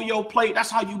everything off of your plate. That's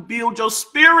how you build your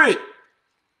spirit.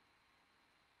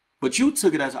 But you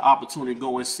took it as an opportunity to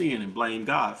go and sin and blame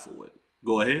God for it.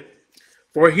 Go ahead.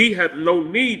 For he had no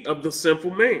need of the sinful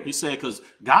man. He said, because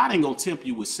God ain't going to tempt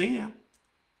you with sin.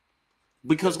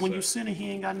 Because when you sin,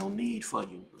 he ain't got no need for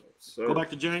you. Sir. Go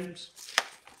back to James.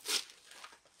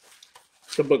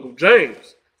 The book of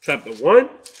James, chapter 1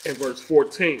 and verse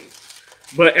 14.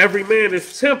 But every man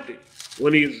is tempted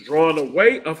when he is drawn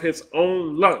away of his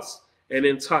own lust and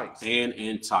enticed. And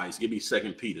enticed. Give me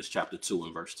 2 Peter chapter 2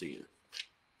 and verse 10.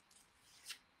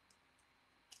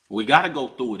 We got to go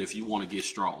through it if you want to get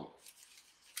strong.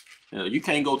 You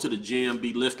can't go to the gym,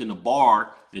 be lifting the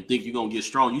bar, and think you're going to get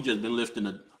strong. You just been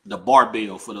lifting the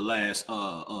barbell for the last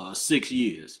 6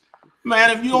 years.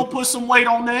 Man, if you don't put some weight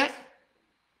on that,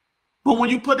 but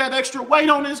when you put that extra weight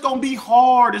on it, it's going to be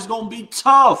hard. It's going to be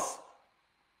tough.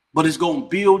 But it's going to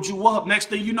build you up. Next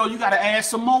thing you know, you got to add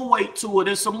some more weight to it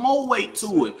and some more weight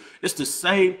to it. It's the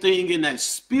same thing in that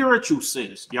spiritual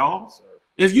sense, y'all.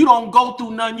 If you don't go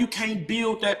through nothing, you can't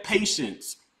build that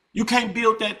patience. You can't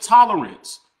build that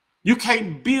tolerance. You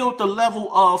can't build the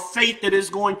level of faith that it's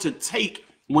going to take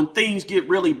when things get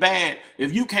really bad.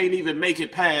 If you can't even make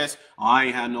it past, oh, I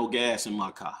ain't had no gas in my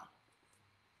car.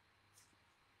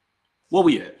 Where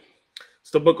we at?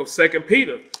 It's the book of 2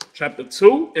 Peter, chapter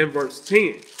 2 and verse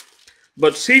 10.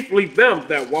 But chiefly them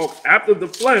that walk after the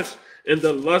flesh in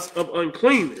the lust of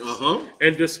uncleanness,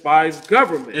 and despise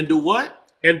government. And do what?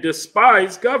 And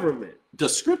despise government. The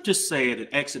scriptures said in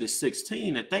Exodus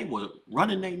 16 that they were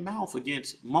running their mouth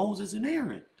against Moses and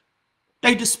Aaron.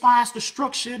 They despise the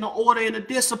structure and the order and the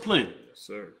discipline. Yes,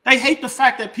 sir. They hate the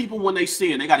fact that people, when they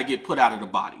sin, they got to get put out of the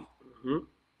body.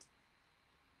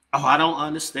 Oh, I don't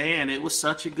understand. It was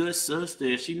such a good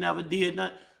sister. She never did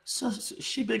nothing.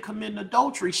 She been committing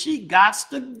adultery. She gots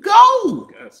to go.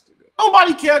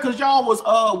 Nobody care because y'all was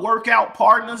workout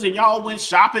partners and y'all went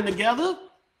shopping together.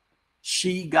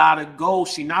 She gotta go.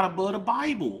 She not above the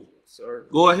Bible. Sir.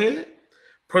 Go ahead.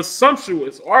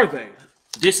 Presumptuous are they?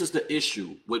 This is the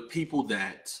issue with people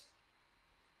that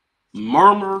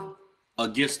murmur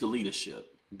against the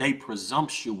leadership. They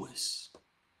presumptuous.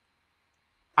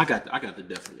 I got the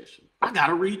definition. I got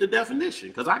to read the definition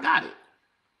because I got it.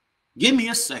 Give me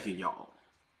a second, y'all.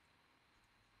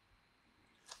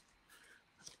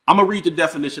 I'm going to read the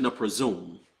definition of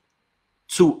presume.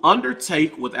 To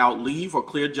undertake without leave or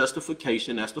clear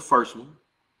justification. That's the first one.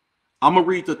 I'm going to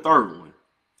read the third one.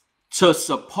 To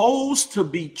suppose to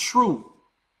be true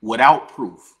without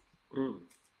proof.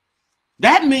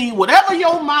 That means whatever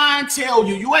your mind tell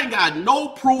you, you ain't got no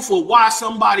proof of why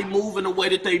somebody moving the way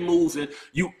that they moving.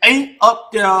 You ain't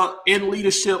up there in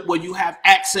leadership where you have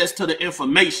access to the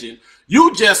information.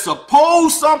 You just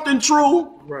suppose something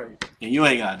true, right? And you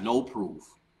ain't got no proof.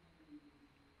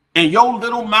 And your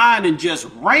little mind and just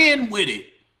ran with it.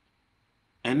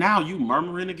 And now you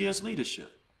murmuring against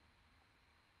leadership.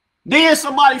 Then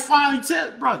somebody finally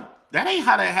tell, brother, that ain't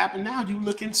how that happened. Now you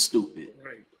looking stupid.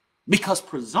 Right. Because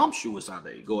presumptuous are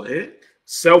they? Go ahead.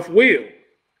 Self-will.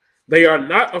 They are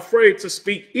not afraid to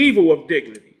speak evil of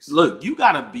dignities. Look, you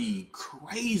got to be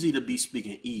crazy to be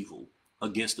speaking evil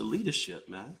against the leadership,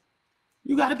 man.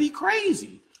 You got to be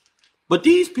crazy. But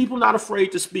these people not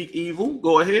afraid to speak evil.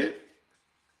 Go ahead.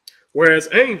 Whereas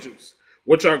angels,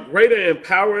 which are greater in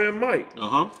power and might,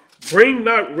 bring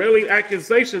not railing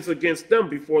accusations against them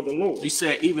before the Lord. He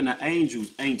said even the angels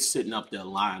ain't sitting up there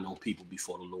lying on people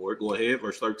before the Lord. Go ahead,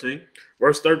 verse 13.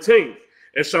 Verse 13,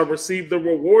 and shall receive the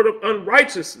reward of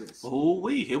unrighteousness. Oh,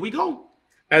 here we go.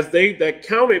 As they that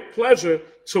count it pleasure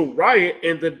to riot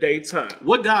in the daytime.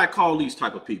 What God call these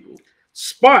type of people?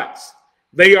 Spots.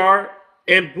 They are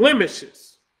and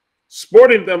blemishes,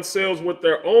 sporting themselves with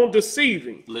their own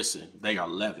deceiving. Listen, they are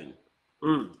leaven.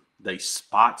 They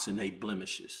spots and they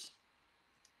blemishes.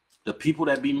 The people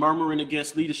that be murmuring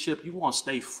against leadership, you want to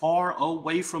stay far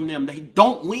away from them. They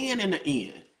don't win in the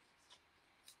end.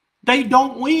 They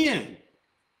don't win.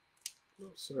 No,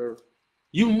 sir.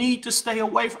 You need to stay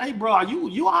away from. Hey, bro,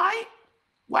 you all right?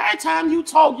 Well, every time you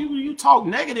talk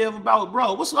negative about,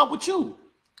 bro, what's up with you?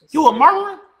 You a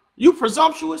murderer? You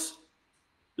presumptuous?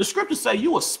 The scriptures say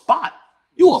you a spot.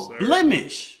 You a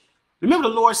blemish. Remember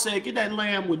the Lord said, get that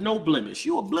lamb with no blemish.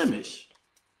 You a blemish.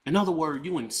 In other words,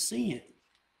 you in sin.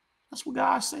 That's what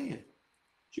God's saying.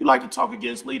 You like to talk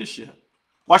against leadership.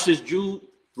 Watch this, Jude,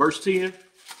 verse 10.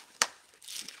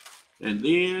 And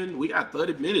then we got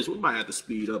 30 minutes. We might have to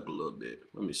speed up a little bit.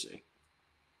 Let me see.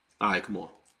 All right, come on.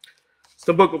 It's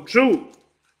the book of Jude,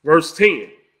 verse 10.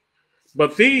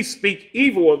 But these speak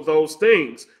evil of those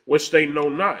things which they know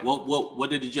not. What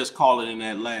did he just call it in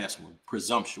that last one?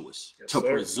 Presumptuous. Yes, to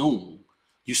presume.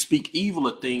 You speak evil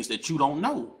of things that you don't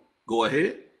know. Go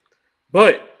ahead.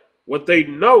 But what they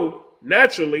know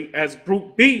naturally as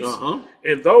brute beasts,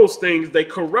 and those things they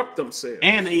corrupt themselves.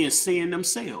 And they in sin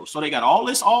themselves. So they got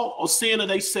all sin of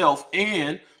themselves,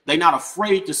 and they not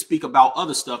afraid to speak about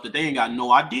other stuff that they ain't got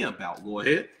no idea about. Go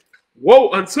ahead. Woe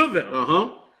unto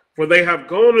them. For they have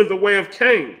gone in the way of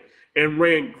Cain, and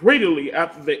ran greedily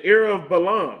after the error of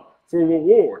Balaam for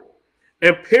reward,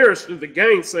 and perished in the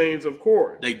gainsayings of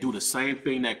Korah. They do the same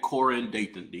thing that Korah and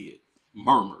Dathan did.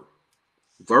 Murmur.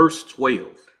 Verse 12.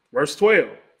 Verse 12.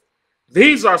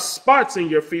 These are spots in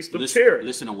your feast of charity.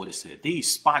 Listen to what it said. These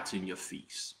spots in your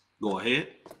feast. Go ahead.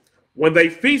 When they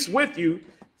feast with you,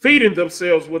 feeding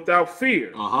themselves without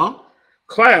fear.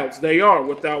 Clouds they are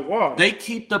without water. They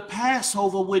keep the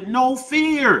Passover with no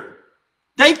fear.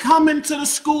 They come into the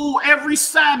school every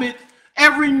Sabbath,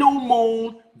 every new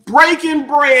moon, breaking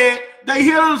bread. They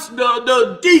hear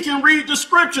the deacon read the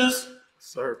scriptures.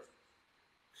 Sir.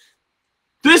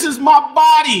 This is my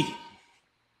body,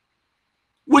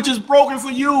 which is broken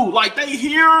for you. Like they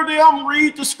hear them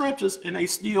read the scriptures and they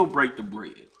still break the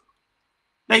bread.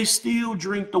 They still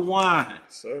drink the wine.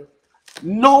 Sir.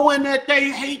 Knowing that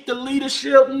they hate the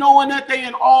leadership, knowing that they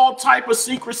in all type of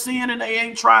secret sin and they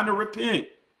ain't trying to repent.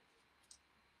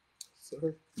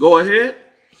 Sir. Go ahead.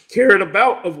 Carried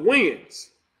about of winds,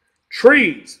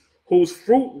 trees whose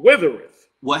fruit withereth.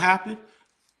 What happened?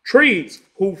 Trees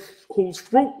whose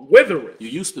fruit withereth. You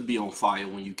used to be on fire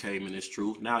when you came in this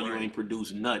truth. Now you ain't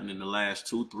produced nothing in the last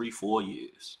 2, 3, 4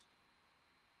 years.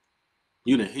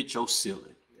 You done hit your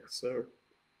ceiling. Yes, sir.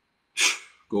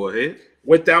 Go ahead.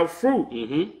 Without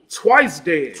fruit. Twice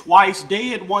dead. Twice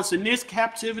dead, once in this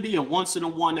captivity and once in the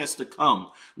one that's to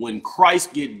come. When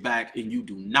Christ get back and you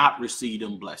do not receive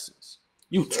them blessings.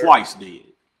 You twice dead.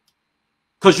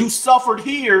 Because you suffered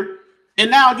here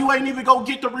and now you ain't even gonna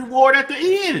get the reward at the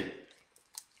end.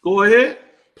 Go ahead.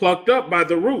 Plucked up by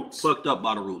the roots. Plucked up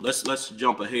by the root. Let's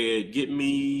jump ahead. Get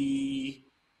me.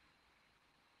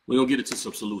 We're gonna get into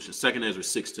some solutions. 2 Ezra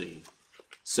 16,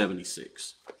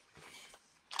 76.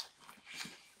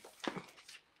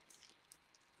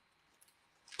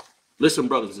 Listen,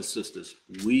 brothers and sisters,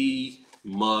 we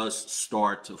must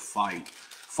start to fight.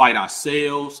 Fight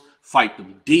ourselves, fight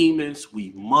them demons.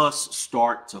 We must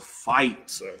start to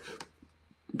fight.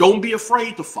 Don't be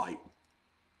afraid to fight.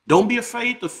 Don't be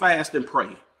afraid to fast and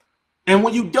pray. And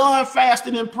when you're done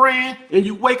fasting and praying and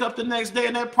you wake up the next day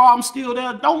and that problem's still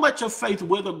there, don't let your faith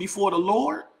wither before the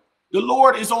Lord. The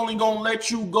Lord is only going to let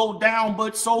you go down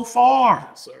but so far.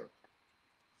 Yes, sir.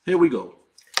 Here we go.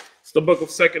 It's the book of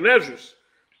 2nd Ezra,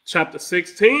 chapter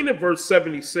 16 and verse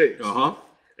 76.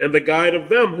 And the guide of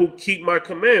them who keep my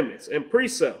commandments and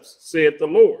precepts, saith the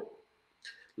Lord.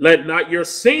 Let not your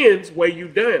sins weigh you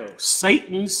down.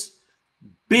 Satan's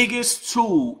biggest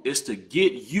tool is to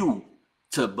get you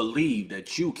to believe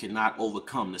that you cannot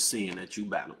overcome the sin that you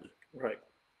battling. Right.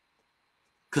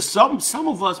 Because some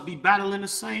of us be battling the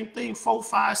same thing 4,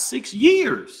 5, 6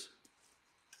 years.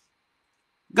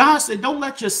 God said, don't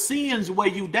let your sins weigh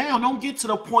you down. Don't get to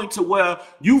the point to where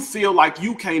you feel like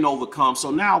you can't overcome. So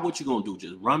now what you going to do?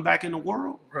 Just run back in the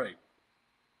world? Right.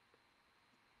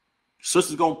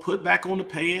 Sister's going to put back on the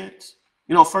pants.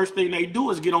 You know, first thing they do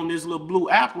is get on this little blue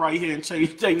app right here and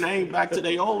change their name back to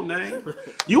their old name.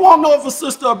 You won't know if a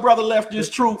sister or brother left this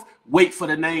truth. Wait for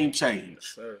the name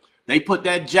change. Yes, they put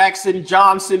that Jackson,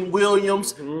 Johnson,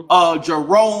 Williams,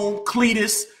 Jerome,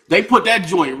 Cletus. They put that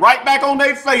joint right back on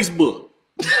their Facebook.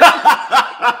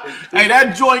 Hey,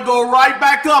 that joint go right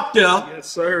back up there. Yes,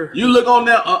 sir. You look on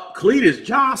there, Cletus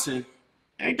Johnson.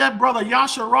 Ain't that brother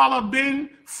Yasharala been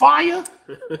fire?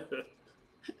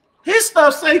 His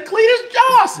stuff say Cletus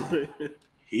Johnson.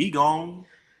 He gone.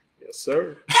 Yes,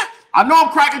 sir. I know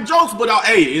I'm cracking jokes, but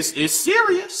hey, it's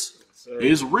serious. Yes,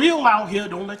 it's real out here.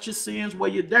 Don't let your sins weigh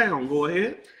you down. Go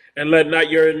ahead. And let not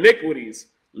your iniquities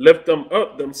lift them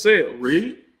up themselves.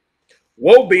 Read.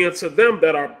 Woe be unto them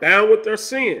that are bound with their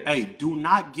sins. Hey, do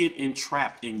not get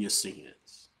entrapped in your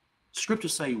sins.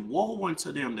 Scriptures say, woe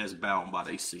unto them that's bound by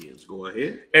their sins. Go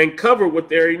ahead. And covered with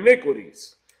their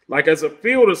iniquities, like as a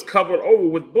field is covered over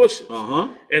with bushes,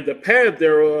 and the path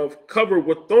thereof covered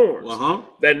with thorns,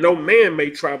 that no man may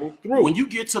travel through. When you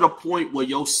get to the point where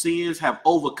your sins have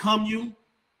overcome you,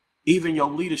 even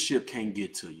your leadership can't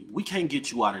get to you. We can't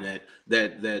get you out of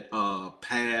that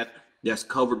path that's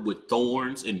covered with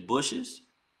thorns and bushes.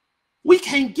 We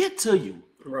can't get to you.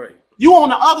 Right. You on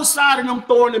the other side of them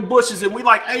thorn and bushes, and we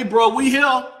like, hey, bro, we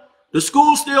here. The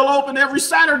school's still open every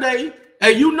Saturday.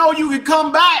 Hey, you know you can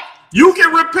come back. You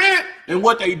can repent. And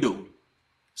what they do?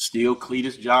 Still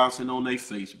Cletus Johnson on their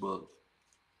Facebook.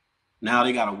 Now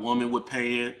they got a woman with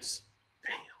pants.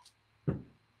 Damn.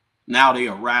 Now they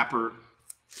a rapper.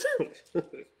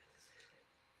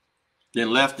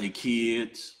 Then left their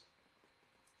kids.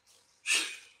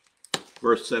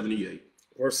 Verse 78.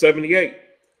 Verse 78.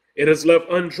 It is left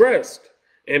undressed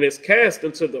and is cast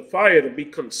into the fire to be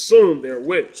consumed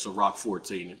therewith. Sirach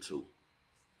 14 and 2.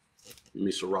 Give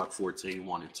me Sirach 14,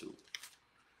 1 and 2.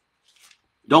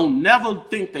 Don't never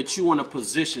think that you're in a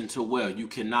position to where you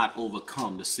cannot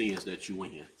overcome the sins that you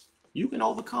in. You can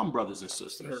overcome, brothers and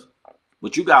sisters.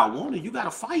 But you got to want it. You got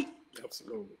to fight.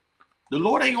 Absolutely. The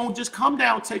Lord ain't going to just come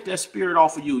down and take that spirit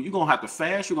off of you. You're going to have to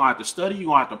fast. You're going to have to study. You're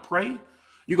going to have to pray.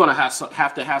 You're going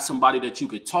to have somebody that you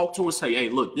could talk to and say, hey,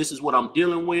 look, this is what I'm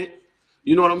dealing with.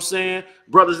 You know what I'm saying?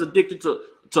 Brothers addicted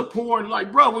to porn.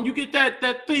 Like, bro, when you get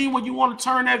that thing, when you want to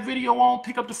turn that video on,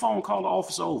 pick up the phone, call the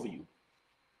officer over you.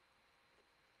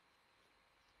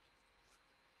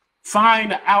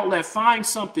 Find an outlet. Find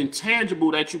something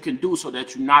tangible that you can do so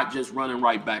that you're not just running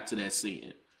right back to that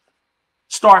sin.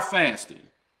 Start fasting.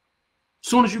 As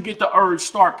soon as you get the urge,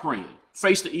 start praying.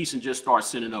 Face the east and just start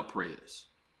sending up prayers.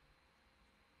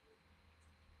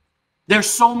 There's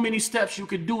so many steps you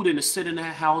could do than to sit in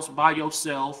that house by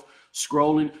yourself,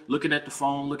 scrolling, looking at the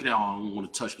phone, oh, I don't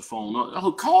want to touch the phone.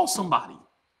 Oh, call somebody.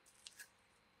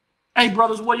 Hey,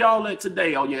 brothers, where y'all at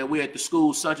today? Oh, yeah, we're at the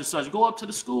school, such and such. Go up to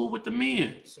the school with the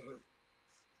men.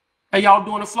 Hey, y'all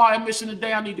doing a flyer mission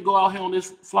today? I need to go out here on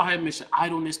this flyer mission.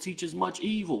 Idleness teaches much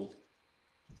evil.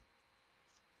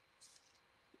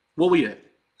 Where we at?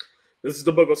 This is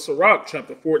the book of Sirach,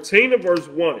 chapter 14 and verse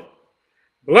 1.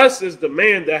 Blessed is the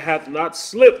man that hath not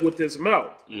slipped with his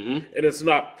mouth, and is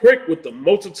not pricked with the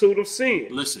multitude of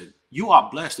sins. Listen, you are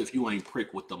blessed if you ain't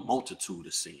pricked with the multitude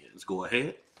of sins. Go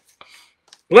ahead.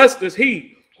 Blessed is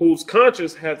he whose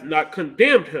conscience hath not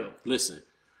condemned him. Listen,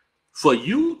 for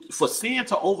sin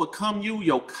to overcome you,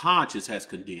 your conscience has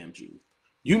condemned you.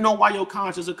 You know why your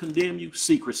conscience will condemn you?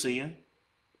 Secret sin.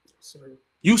 Sorry.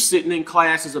 You sitting in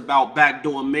classes about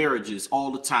backdoor marriages all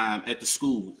the time at the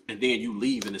school, and then you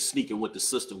leaving and sneaking with the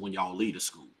sister when y'all leave the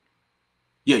school.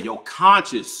 Yeah, your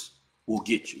conscience will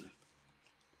get you.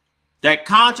 That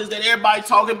conscience that everybody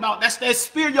talking about, that's that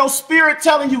spirit, your spirit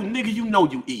telling you, nigga, you know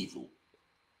you evil.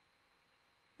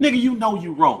 Nigga, you know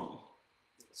you wrong.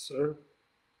 Sir.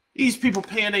 These people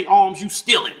paying their alms, you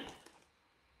stealing.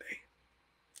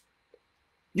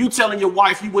 You telling your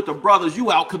wife you with the brothers, you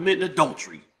out committing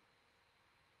adultery.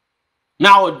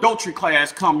 Now adultery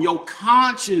class come, your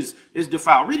conscience is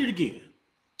defiled. Read it again.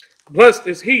 Blessed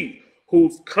is he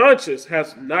whose conscience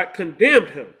has not condemned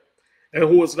him, and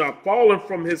who has not fallen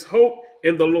from his hope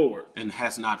in the Lord. And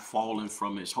has not fallen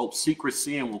from his hope. Secret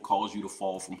sin will cause you to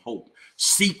fall from hope.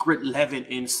 Secret leaven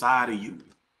inside of you.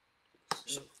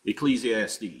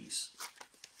 Ecclesiastes.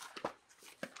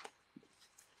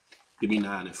 Give me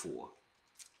 9 and 4.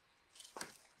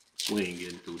 We ain't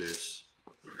getting through this.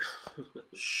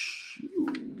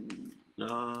 I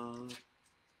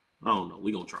don't know.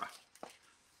 We're going to try.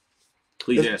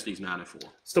 Ecclesiastes 9 and 4.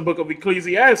 It's the book of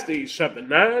Ecclesiastes, chapter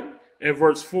 9 and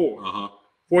verse 4.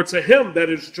 For to him that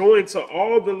is joined to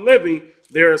all the living,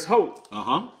 there is hope.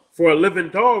 For a living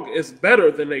dog is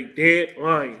better than a dead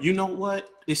lion. You know what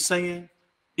it's saying?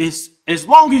 It's as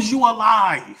long as you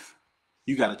alive,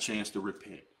 you got a chance to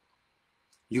repent.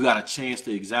 You got a chance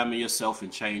to examine yourself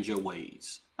and change your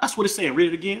ways. That's what it's saying.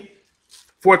 Read it again.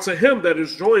 For to him that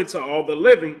is joined to all the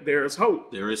living, there is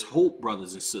hope. There is hope,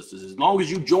 brothers and sisters. As long as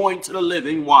you join to the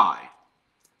living, why?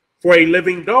 For a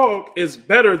living dog is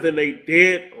better than a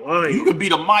dead lion. You could be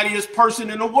the mightiest person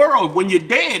in the world. When you're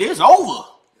dead, it's over.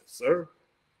 Yes, sir.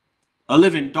 A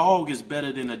living dog is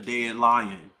better than a dead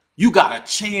lion. You got a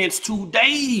chance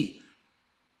today.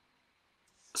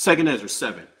 2 Ezra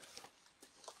 7.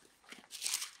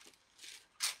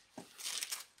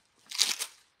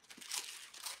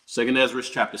 Second Ezra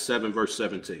chapter 7, verse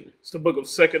 17. It's the book of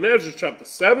 2 Ezra chapter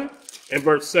 7 and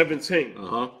verse 17.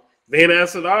 Then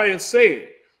answered I and said,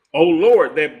 O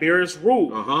Lord, that bearest rule,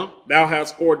 thou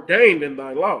hast ordained in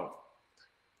thy law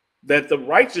that the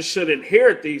righteous should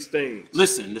inherit these things.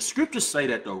 Listen, the scriptures say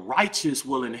that the righteous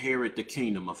will inherit the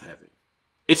kingdom of heaven.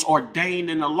 It's ordained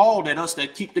in the law that us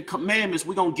that keep the commandments,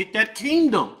 we're going to get that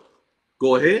kingdom.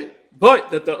 Go ahead.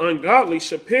 But that the ungodly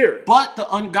should perish. But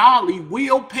the ungodly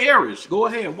will perish. Go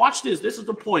ahead. Watch this. This is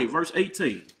the point. Verse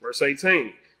 18. Verse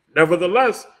 18.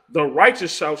 Nevertheless, the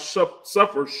righteous shall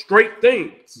suffer straight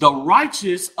things. The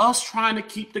righteous, us trying to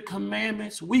keep the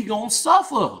commandments, we going to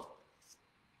suffer.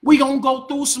 We going to go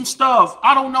through some stuff.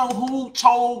 I don't know who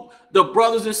told the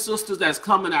brothers and sisters that's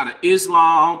coming out of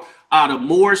Islam, out of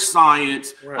Moorish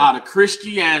science, out of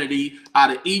Christianity,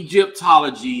 out of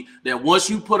Egyptology, that once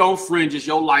you put on fringes,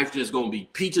 your life just going to be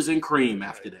peaches and cream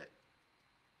after that.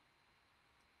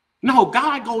 No,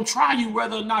 God going to try you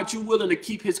whether or not you're willing to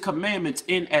keep his commandments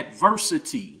in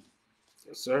adversity.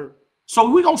 Yes, sir. So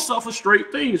we're going to suffer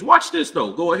straight things. Watch this,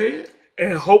 though. Go ahead.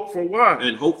 And hope for what?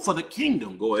 And hope for the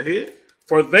kingdom. Go ahead.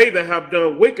 For they that have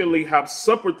done wickedly have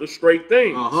suffered the straight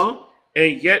things.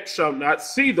 And yet shall not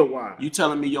see the wise. You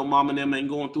telling me your mom and them ain't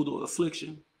going through the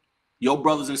affliction? Your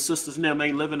brothers and sisters and them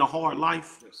ain't living a hard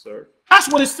life? Yes, sir. That's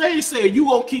what it says. It said you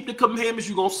gonna keep the commandments,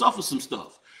 you gonna suffer some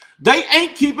stuff. They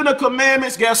ain't keeping the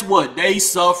commandments. Guess what? They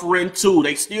suffering too.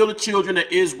 They still the children of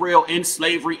Israel in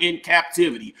slavery, in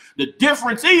captivity. The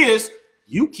difference is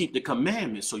you keep the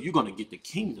commandments, so you're gonna get the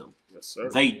kingdom. Yes, sir.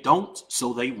 They don't,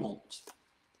 so they won't.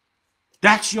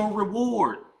 That's your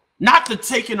reward. Not the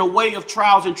taking away of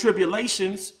trials and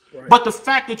tribulations, but the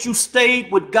fact that you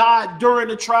stayed with God during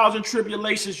the trials and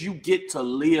tribulations, you get to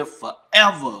live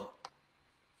forever.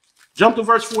 Jump to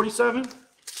verse 47.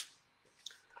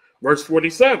 Verse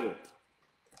 47.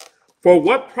 For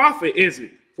what profit is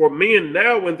it for men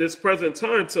now in this present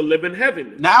time to live in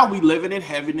heaviness? Now we living in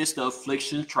heaviness, the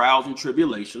afflictions, trials, and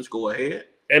tribulations. Go ahead.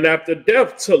 And after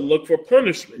death to look for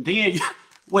punishment. Then,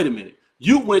 wait a minute.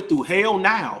 You went through hell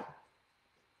now.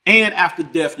 And after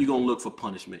death, you're going to look for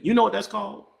punishment. You know what that's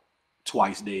called?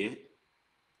 Twice dead.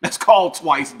 That's called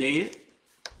twice dead.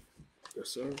 Yes,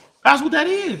 sir. That's what that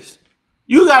is.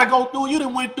 You got to go through. You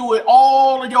done went through it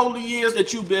all of your years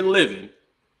that you've been living.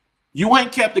 You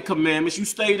ain't kept the commandments. You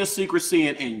stayed in secret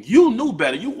sin and you knew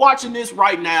better. You watching this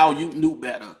right now. You knew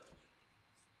better.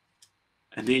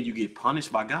 And then you get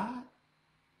punished by God.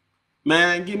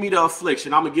 Man, give me the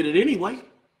affliction. I'm going to get it anyway.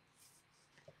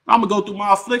 I'm going to go through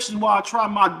my affliction while I try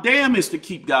my damnedest to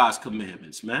keep God's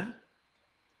commandments, man.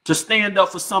 To stand up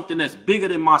for something that's bigger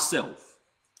than myself.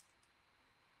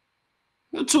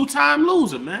 You're a two-time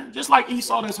loser, man. Just like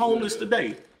Esau that's homeless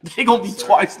today. They're going to be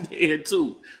twice dead,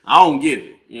 too. I don't get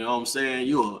it. You know what I'm saying?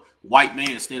 You're a white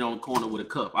man standing on the corner with a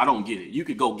cup. I don't get it. You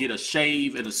could go get a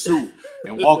shave and a suit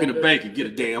and walk in the bank and get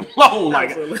a damn loan.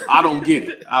 Like, I don't get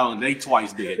it. They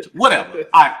twice dead. Whatever.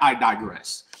 I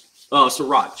digress.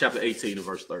 Sirach, chapter 18 and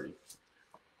verse 30.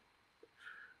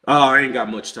 Oh, I ain't got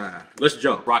much time. Let's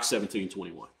jump. Rock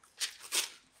 17:21.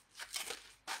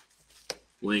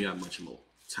 We ain't got much more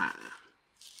time.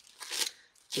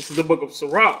 This is the book of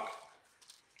Sirach,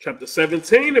 chapter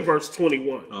 17 and verse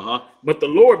 21. Uh-huh. But the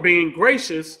Lord being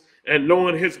gracious and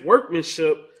knowing his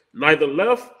workmanship, neither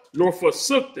left nor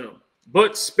forsook them,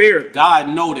 but spared them. God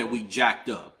know that we jacked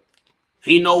up.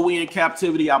 He know we in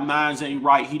captivity. Our minds ain't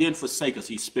right. He didn't forsake us.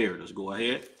 He spared us. Go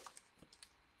ahead.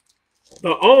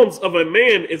 The alms of a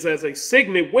man is as a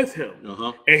signet with him,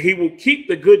 and he will keep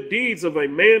the good deeds of a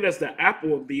man as the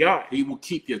apple of the eye. He will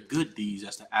keep your good deeds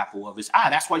as the apple of his eye.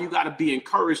 That's why you got to be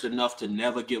encouraged enough to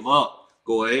never give up.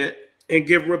 Go ahead. And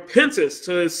give repentance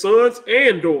to his sons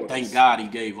and daughters. Thank God he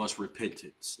gave us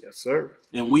repentance. Yes, sir.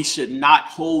 And we should not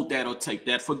hold that or take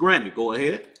that for granted. Go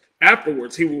ahead.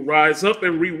 Afterwards, he will rise up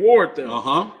and reward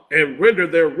them, and render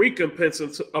their recompense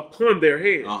upon their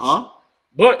heads.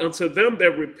 But unto them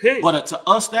that repent. But unto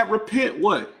us that repent,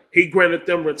 what? He granted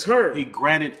them return. He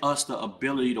granted us the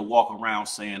ability to walk around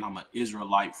saying, I'm an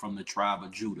Israelite from the tribe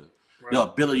of Judah. Right. The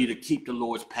ability to keep the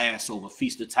Lord's Passover,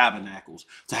 Feast of Tabernacles,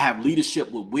 to have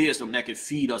leadership with wisdom that can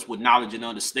feed us with knowledge and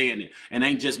understanding, and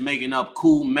ain't just making up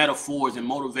cool metaphors and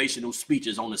motivational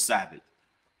speeches on the Sabbath.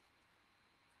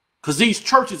 Because these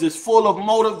churches is full of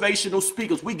motivational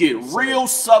speakers. We get real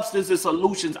substance and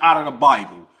solutions out of the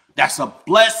Bible. That's a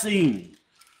blessing.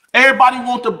 Everybody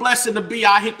want the blessing to be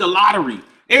I hit the lottery.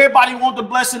 Everybody want the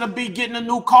blessing to be getting a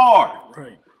new car.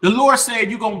 Right. The Lord said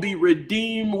you're going to be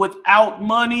redeemed without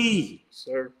money.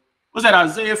 Sir. What's that,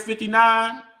 Isaiah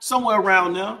 59? Somewhere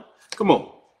around there. Come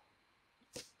on.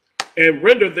 And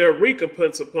render their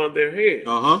recompense upon their head.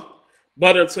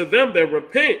 But unto them that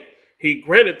repent, he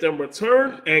granted them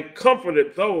return and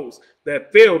comforted those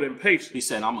that failed in patience. He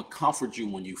said, I'm going to comfort you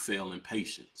when you fail in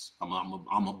patience. I'm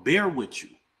going to bear with you.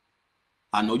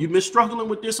 I know you've been struggling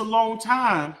with this a long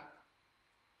time.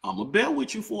 I'm going to bear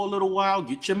with you for a little while.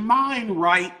 Get your mind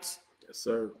right. Yes,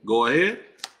 sir. Go ahead.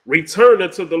 Return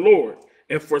unto the Lord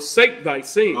and forsake thy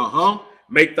sins.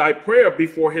 Make thy prayer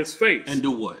before his face. And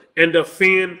do what? And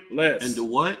offend less. And do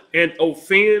what? And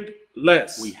offend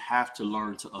less. We have to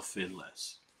learn to offend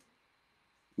less.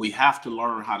 We have to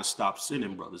learn how to stop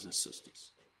sinning, brothers and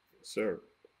sisters. Yes, sir.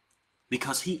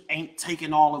 Because he ain't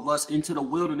taking all of us into the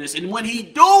wilderness. And when he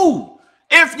do,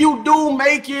 if you do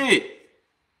make it,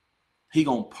 he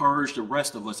gonna purge the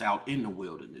rest of us out in the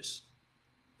wilderness.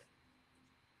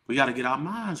 We got to get our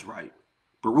minds right.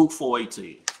 Baruch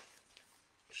 4:18.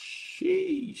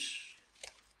 Sheesh.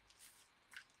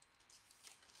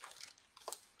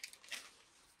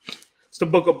 It's the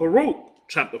book of Baruch,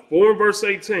 chapter 4 and verse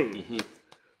 18.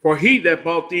 For he that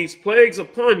brought these plagues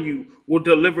upon you will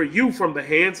deliver you from the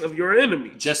hands of your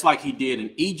enemies. Just like he did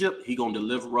in Egypt, he gonna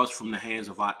deliver us from the hands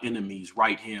of our enemies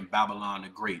right here in Babylon the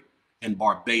Great, in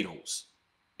Barbados,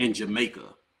 in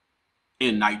Jamaica,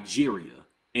 in Nigeria,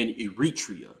 in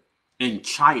Eritrea, in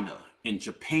China, in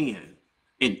Japan,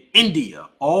 in India,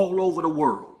 all over the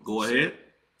world. Go ahead.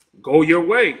 Go your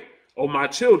way, O my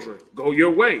children, go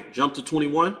your way. Jump to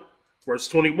 21. Verse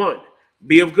 21.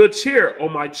 Be of good cheer, O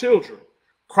my children.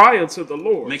 Cry unto the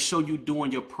Lord. Make sure you're doing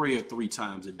your prayer 3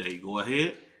 times a day. Go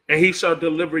ahead. And he shall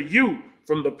deliver you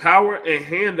from the power and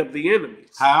hand of the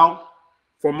enemies. How?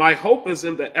 For my hope is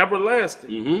in the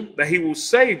everlasting, that he will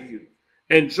save you.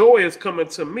 And joy is coming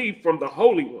to me from the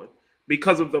Holy One,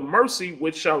 because of the mercy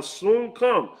which shall soon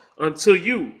come unto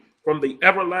you from the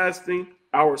everlasting,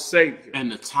 our Savior. And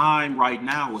the time right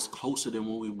now is closer than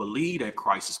when we believe that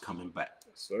Christ is coming back.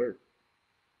 Yes, sir.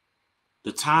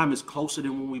 The time is closer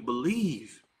than when we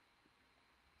believe.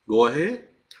 Go ahead.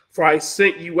 For I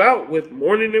sent you out with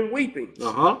mourning and weeping.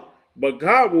 But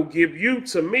God will give you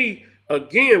to me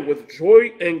again with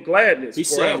joy and gladness. He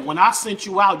forever. said, when I sent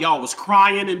you out, y'all was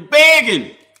crying and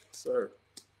begging. Sir.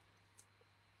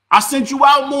 I sent you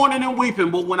out mourning and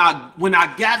weeping, but when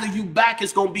I gather you back,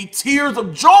 it's going to be tears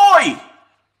of joy,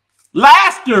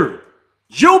 laughter,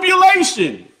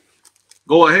 jubilation.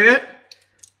 Go ahead.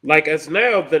 Like as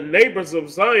now the neighbors of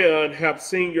Zion have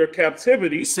seen your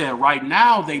captivity. He said, right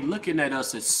now they looking at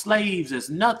us as slaves,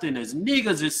 as nothing, as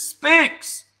niggas, as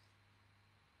spicks.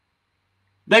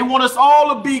 They want us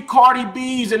all to be Cardi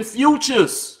B's and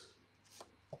Futures.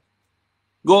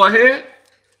 Go ahead.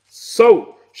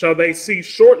 So shall they see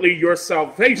shortly your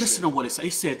salvation. Listen to what it said.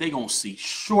 He said they're going to see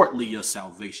shortly your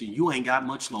salvation. You ain't got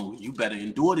much longer. You better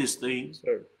endure this thing.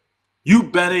 Sir. You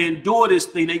better endure this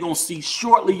thing. They're going to see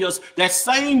shortly that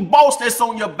same boss that's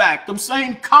on your back, them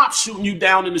same cops shooting you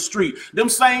down in the street, them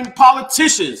same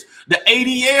politicians, the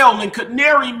ADL and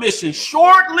Canary mission,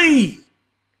 shortly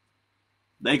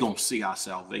they're going to see our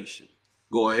salvation.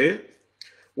 Go ahead.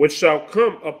 Which shall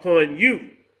come upon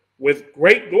you with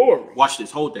great glory. Watch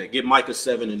this. Hold that. Get Micah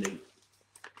 7 and 8.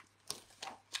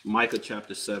 Micah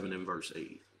chapter 7 and verse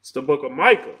 8. It's the book of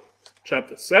Micah,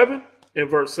 chapter 7 and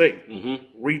verse 8.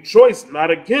 Rejoice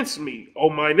not against me, O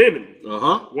mine enemy.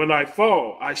 When I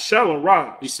fall, I shall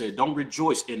arise. He said, don't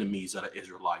rejoice, enemies of the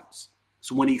Israelites.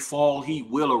 So when he fall, he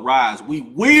will arise. We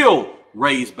will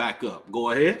raise back up. Go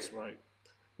ahead. That's right.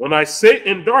 When I sit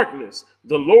in darkness,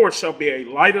 the Lord shall be a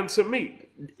light unto me.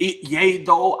 Yea,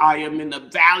 though I am in the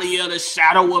valley of the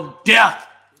shadow of death,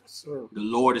 Sir. the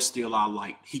Lord is still our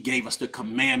light. He gave us the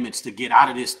commandments to get out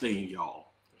of this thing, y'all.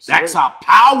 Sir. That's our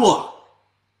power.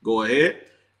 Go ahead.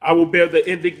 I will bear the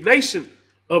indignation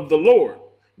of the Lord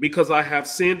because I have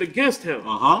sinned against him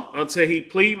until he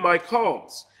plead my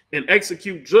cause and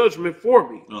execute judgment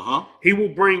for me. He will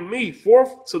bring me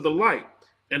forth to the light,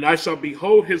 and I shall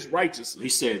behold his righteousness. He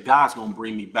said, God's going to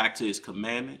bring me back to his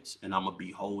commandments, and I'm going to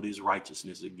behold his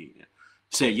righteousness again.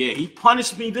 He said, yeah, he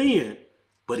punished me then,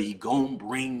 but he going to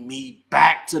bring me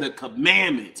back to the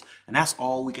commandments. And that's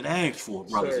all we can ask for,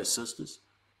 brothers and sisters.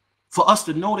 For us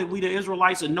to know that we the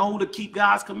Israelites and know to keep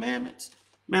God's commandments,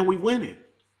 man, we winning.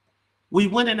 We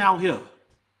winning out here.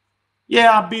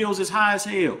 Yeah, our bills is high as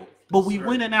hell, but we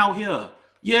winning out here.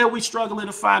 Yeah, we struggling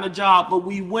to find a job, but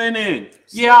we winning.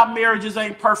 Yeah, our marriages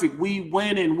ain't perfect. We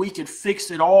winning. We can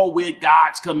fix it all with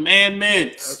God's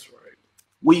commandments. That's right.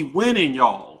 We winning,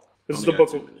 y'all. This is the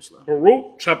book of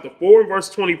Baruch, chapter 4, verse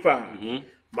 25.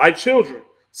 My children,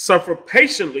 suffer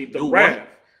patiently the wrath.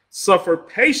 Suffer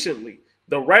patiently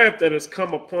the wrath that has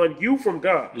come upon you from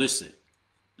God. Listen,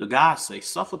 the God say,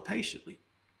 suffer patiently.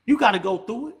 You got to go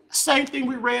through it. Same thing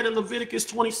we read in Leviticus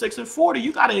 26 and 40.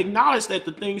 You got to acknowledge that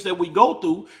the things that we go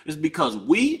through is because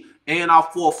we and our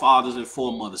forefathers and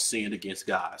foremothers sinned against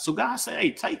God. So God said,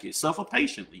 hey, take it, suffer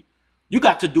patiently. You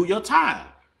got to do your time.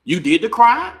 You did the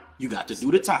crime, you got to do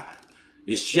the time.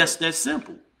 It's just that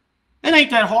simple. It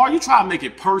ain't that hard. You try to make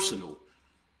it personal.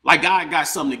 Like God got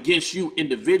something against you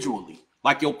individually.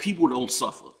 Like your people don't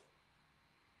suffer.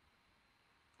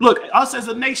 Look, us as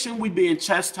a nation, we being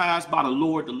chastised by the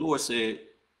Lord. The Lord said,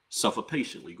 suffer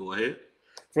patiently. Go ahead.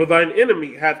 For thine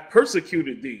enemy hath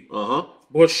persecuted thee.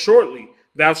 But shortly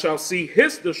thou shalt see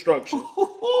his destruction.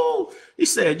 He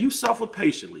said, you suffer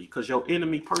patiently because your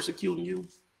enemy persecuting you.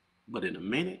 But in a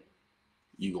minute,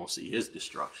 you're going to see his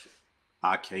destruction.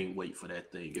 I can't wait for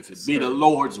that thing. If it be the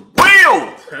Lord's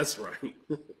will. That's right.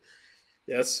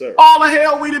 Yes, sir. All the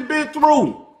hell we done been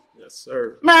through. Yes,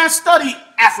 sir. Man, study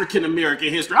African-American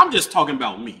history. I'm just talking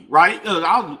about me, right?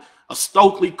 I'm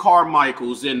Stokely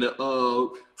Carmichaels and the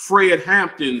Fred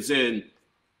Hamptons and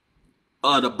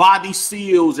the Bobby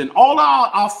Seals and all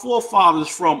our forefathers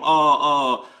from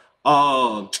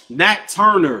Nat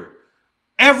Turner.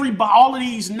 Everybody, all of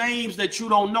these names that you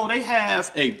don't know, they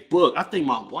have a book. I think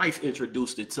my wife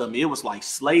introduced it to me. It was like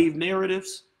Slave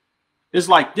Narratives. It's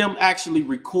like them actually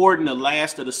recording the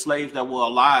last of the slaves that were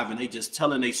alive and they just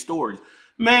telling their stories.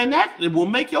 Man, that it will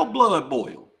make your blood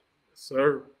boil.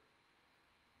 Sir.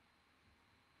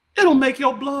 It'll make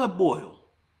your blood boil.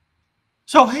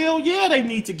 So hell yeah, they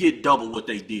need to get double what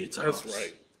they did to us. That's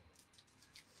right.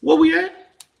 Where we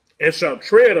at? And shall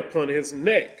tread upon his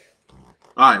neck.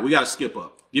 All right, we got to skip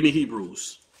up. Give me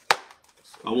Hebrews.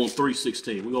 I want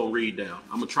 3:16. We're going to read down.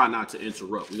 I'm going to try not to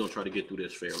interrupt. We're going to try to get through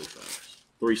this fairly fast.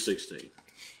 3:16.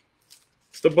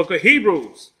 It's the book of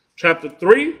Hebrews, chapter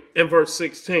 3 and verse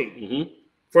 16.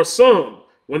 For some,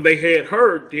 when they had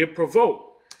heard, did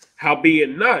provoke.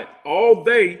 Howbeit not all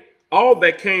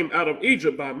that came out of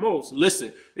Egypt by Moses.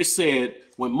 Listen, it said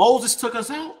when Moses took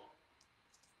us out,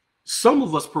 some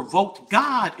of us provoked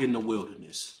God in the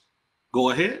wilderness.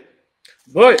 Go ahead.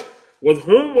 But with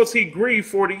whom was he grieved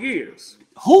 40 years?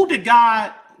 Who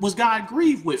was God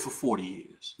grieved with for 40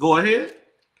 years? Go ahead.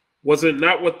 Was it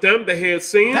not with them that had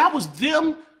sinned? That was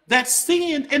them that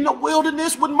sinned in the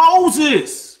wilderness with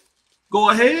Moses. Go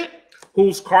ahead.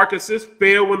 Whose carcasses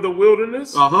fell in the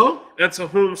wilderness? And to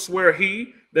whom sware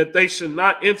he that they should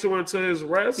not enter into his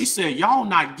rest? He said, y'all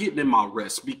not getting in my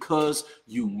rest because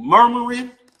you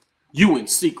murmuring, you in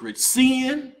secret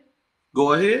sin.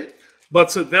 Go ahead. But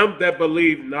to them that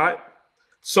believe not,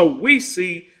 so we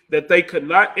see that they could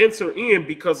not enter in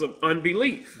because of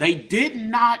unbelief. They did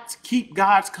not keep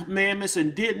God's commandments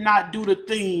and did not do the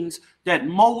things that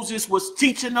Moses was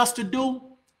teaching us to do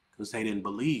because they didn't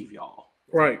believe, y'all.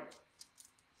 Right.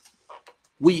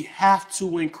 We have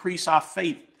to increase our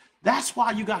faith. That's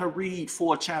why you got to read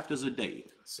 4 chapters a day.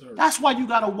 Sir. That's why you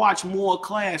got to watch more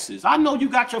classes. I know you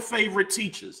got your favorite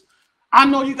teachers. I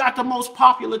know you got the most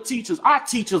popular teachers. Our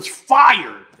teachers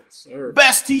fired. Sir.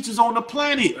 Best teachers on the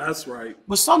planet. That's right.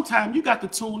 But sometimes you got to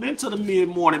tune into the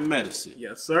mid-morning medicine.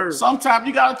 Yes, sir. Sometimes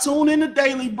you got to tune in to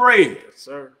daily bread. Yes,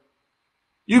 sir.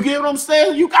 You get what I'm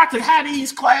saying? You got to have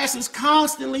these classes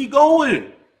constantly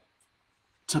going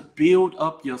to build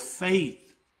up your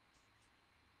faith.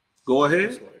 Go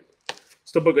ahead. That's right.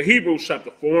 It's the book of Hebrews,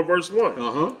 chapter 4, and verse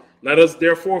 1. Let us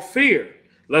therefore fear,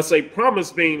 lest a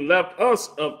promise being left us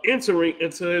of entering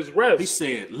into his rest. He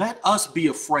said, let us be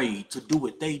afraid to do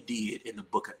what they did in the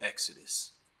book of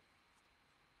Exodus.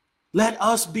 Let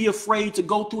us be afraid to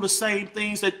go through the same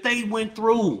things that they went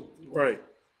through. Right.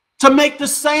 To make the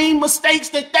same mistakes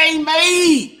that they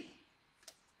made.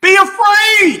 Be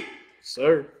afraid.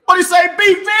 Sir. What he say?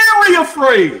 Be very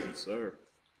afraid. Yes, sir.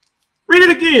 Read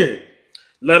it again.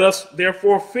 Let us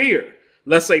therefore fear,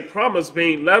 lest a promise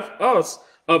being left us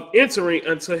of entering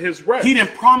into his rest. He done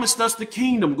promised us the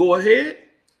kingdom. Go ahead.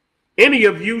 Any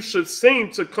of you should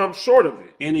seem to come short of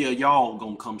it. Any of y'all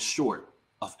gonna come short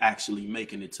of actually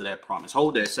making it to that promise.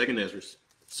 Hold that. 2nd Ezra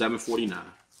 7:49.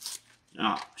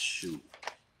 Oh, shoot.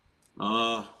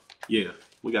 Yeah,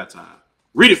 we got time.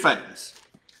 Read it fast.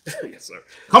 Yes, sir.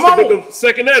 Come on. on.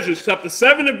 2nd Ezra, chapter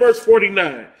 7 and verse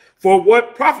 49. For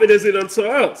what profit is it unto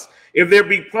us, if there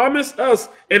be promised us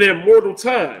an immortal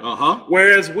time,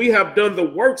 whereas we have done the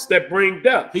works that bring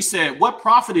death? He said, what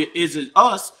profit is it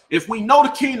us if we know the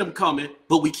kingdom coming,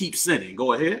 but we keep sinning?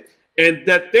 Go ahead. And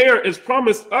that there is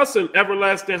promised us an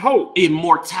everlasting hope.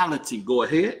 Immortality. Go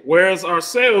ahead. Whereas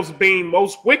ourselves, being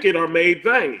most wicked, are made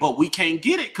vain. But we can't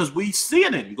get it because we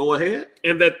sinning. Go ahead.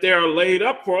 And that there are laid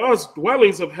up for us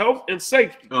dwellings of health and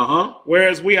safety.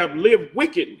 Whereas we have lived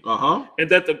wickedly. And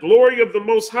that the glory of the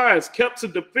Most High is kept to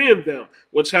defend them,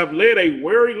 which have led a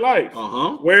weary life.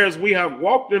 Whereas we have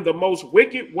walked in the most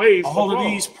wicked ways. All of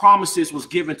these promises was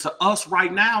given to us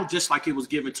right now, just like it was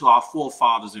given to our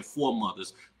forefathers and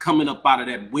foremothers, coming up out of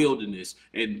that wilderness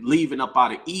and leaving up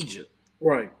out of Egypt.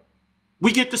 Right.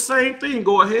 We get the same thing.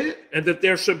 Go ahead. And that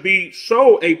there should be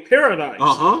show a paradise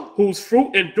whose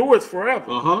fruit endureth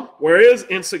forever. Whereas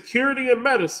in security and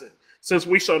medicine, since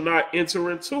we shall not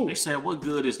enter into it. They said, what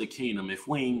good is the kingdom if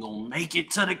we ain't gonna make it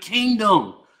to the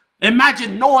kingdom?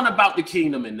 Imagine knowing about the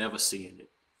kingdom and never seeing it.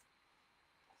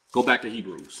 Go back to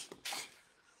Hebrews.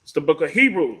 It's the book of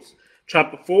Hebrews,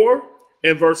 chapter 4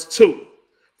 and verse 2.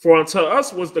 For unto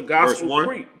us was the gospel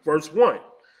preached. Verse 1.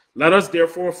 Let us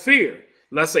therefore fear,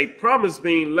 lest a promise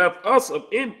being left us of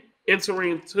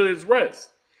entering into his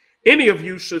rest, any of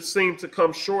you should seem to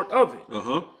come short of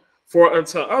it. For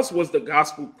unto us was the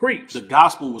gospel preached. The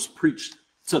gospel was preached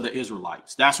to the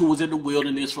Israelites. That's who was in the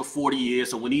wilderness for 40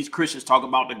 years. So when these Christians talk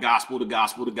about the gospel, the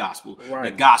gospel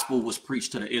was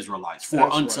preached to the Israelites.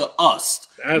 For unto us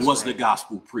was the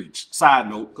gospel preached.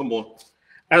 Side note, come on.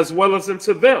 As well as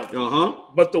unto them.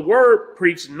 But the word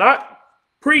preached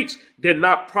did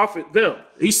not profit them.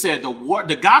 He said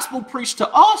the gospel preached to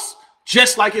us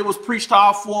just like it was preached to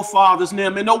our forefathers and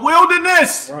them in the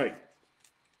wilderness. Right.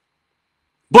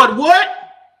 But what?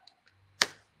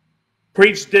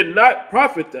 Preached did not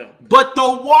profit them. But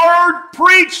the word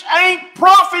preached ain't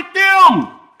profit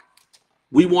them.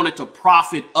 We want it to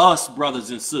profit us, brothers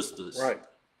and sisters. Right.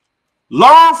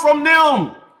 Learn from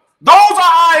them. Those are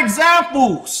our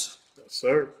examples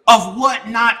of what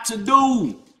not to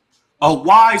do. A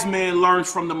wise man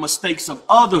learns from the mistakes of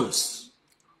others.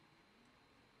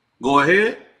 Go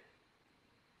ahead.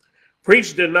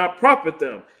 Preach did not profit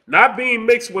them, not being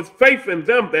mixed with faith in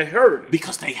them that heard it.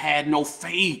 Because they had no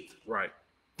faith. Right.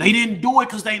 They didn't do it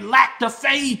because they lacked the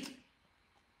faith.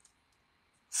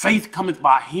 Faith cometh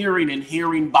by hearing, and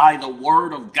hearing by the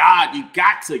word of God. You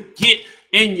got to get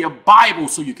in your Bible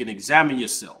so you can examine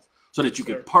yourself. So that you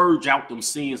can purge out them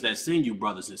sins that's in you,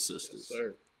 brothers and sisters.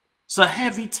 It's a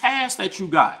heavy task that you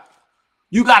got.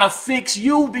 You got to fix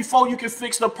you before you can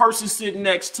fix the person sitting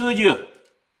next to you.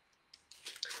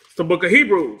 It's the book of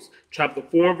Hebrews, chapter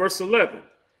 4 and verse 11.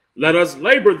 Let us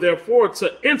labor, therefore,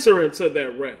 to enter into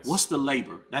that rest. What's the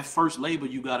labor? That first labor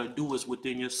you got to do is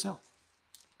within yourself.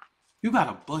 You got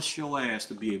to bust your ass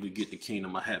to be able to get the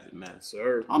kingdom of heaven, man.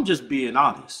 I'm just being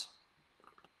honest.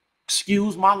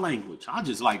 Excuse my language. I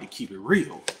just like to keep it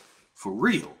real. For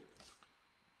real.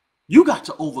 You got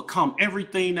to overcome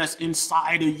everything that's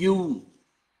inside of you.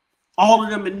 All of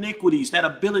them iniquities, that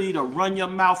ability to run your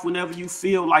mouth whenever you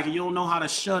feel like you don't know how to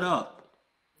shut up.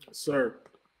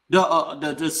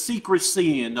 The secret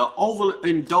sin, the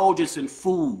overindulgence in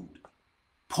food,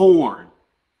 porn,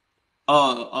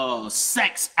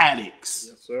 sex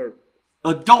addicts,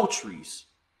 adulteries,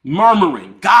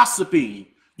 murmuring, gossiping.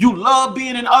 You love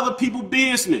being in other people's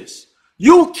business.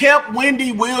 You kept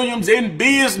Wendy Williams in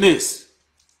business.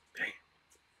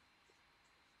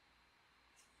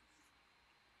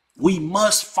 We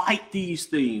must fight these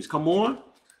things. Come on.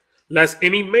 Lest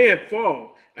any man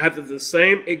fall after the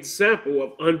same example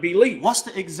of unbelief. What's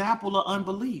the example of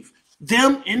unbelief?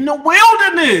 Them in the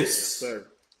wilderness. Yes, sir.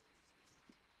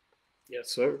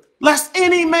 Yes, sir. Lest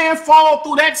any man fall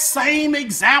through that same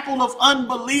example of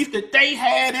unbelief that they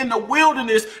had in the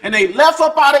wilderness, and they left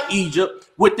up out of Egypt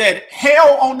with that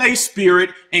hell on their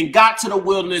spirit and got to the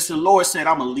wilderness, and the Lord said,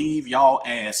 I'm going to leave y'all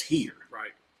ass here.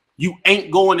 Right. You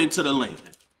ain't going into the land.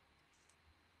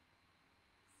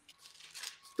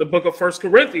 The book of 1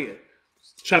 Corinthians,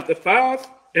 chapter 5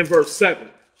 and verse 7.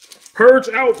 Purge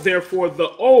out, therefore, the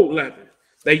old leaven,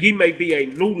 that ye may be a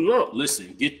new lump.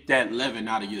 Listen, get that leaven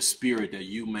out of your spirit that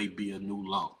you may be a new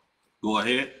lump. Go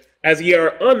ahead. As ye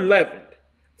are unleavened.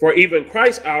 For even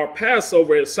Christ our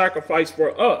Passover is sacrificed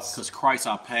for us. Because Christ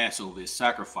our Passover is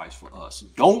sacrificed for us.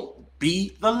 Don't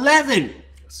be the leaven.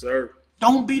 Yes, sir.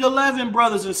 Don't be the leaven,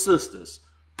 brothers and sisters.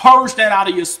 Purge that out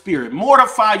of your spirit.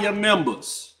 Mortify your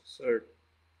members. Yes, sir.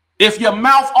 If your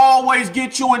mouth always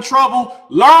gets you in trouble,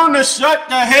 learn to shut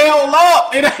the hell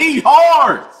up. It ain't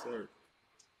hard. Yes, sir.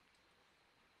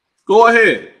 Go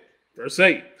ahead. Verse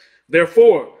 8.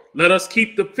 Therefore, let us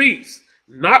keep the feast,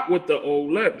 not with the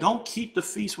old leaven. Don't keep the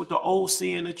feast with the old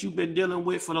sin that you've been dealing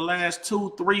with for the last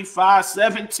 2, 3, 5,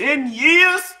 7, 10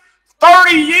 years,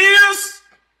 30 years.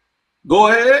 Go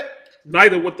ahead.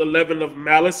 Neither with the leaven of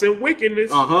malice and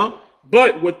wickedness,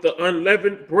 but with the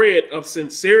unleavened bread of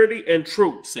sincerity and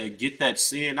truth. Say, get that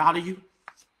sin out of you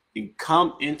and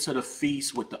come into the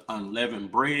feast with the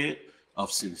unleavened bread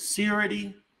of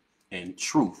sincerity and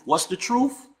truth. What's the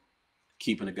truth?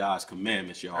 Keeping the God's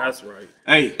commandments, y'all. That's right.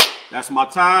 Hey, that's my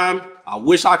time. I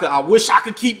wish I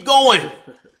could keep going,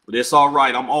 but it's all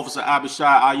right. I'm Officer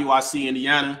Abishai, IUIC,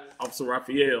 Indiana. Officer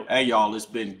Raphael. Hey, y'all, it's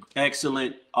been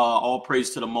excellent. All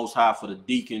praise to the Most High for the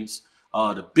deacons,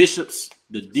 the bishops,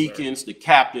 the deacons, the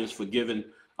captains for giving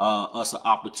us an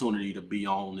opportunity to be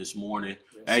on this morning.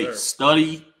 Yes, hey, sir.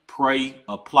 Study, pray,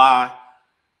 apply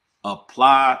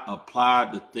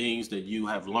the things that you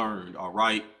have learned. All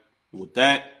right. With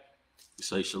that, we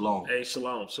say shalom. Hey,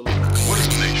 shalom. Shalom. What is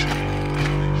a nation?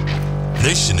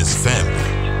 Nation is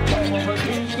family.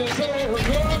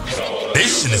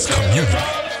 Nation is community.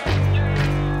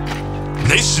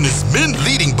 Nation is men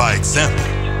leading by example.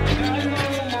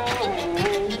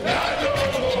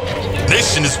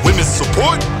 Nation is women's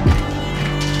support.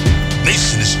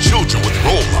 Nation is children with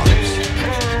role models.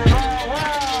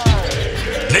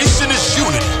 Nation is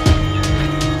unity.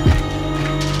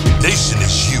 Nation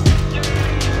is you.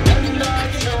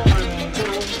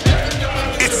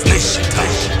 It's nation time.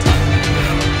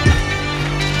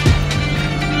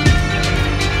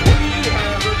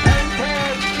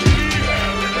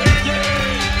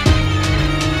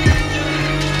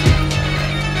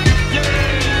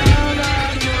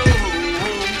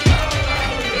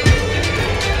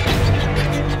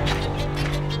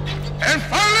 And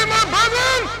finally, my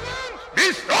brethren,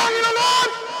 be strong in the Lord.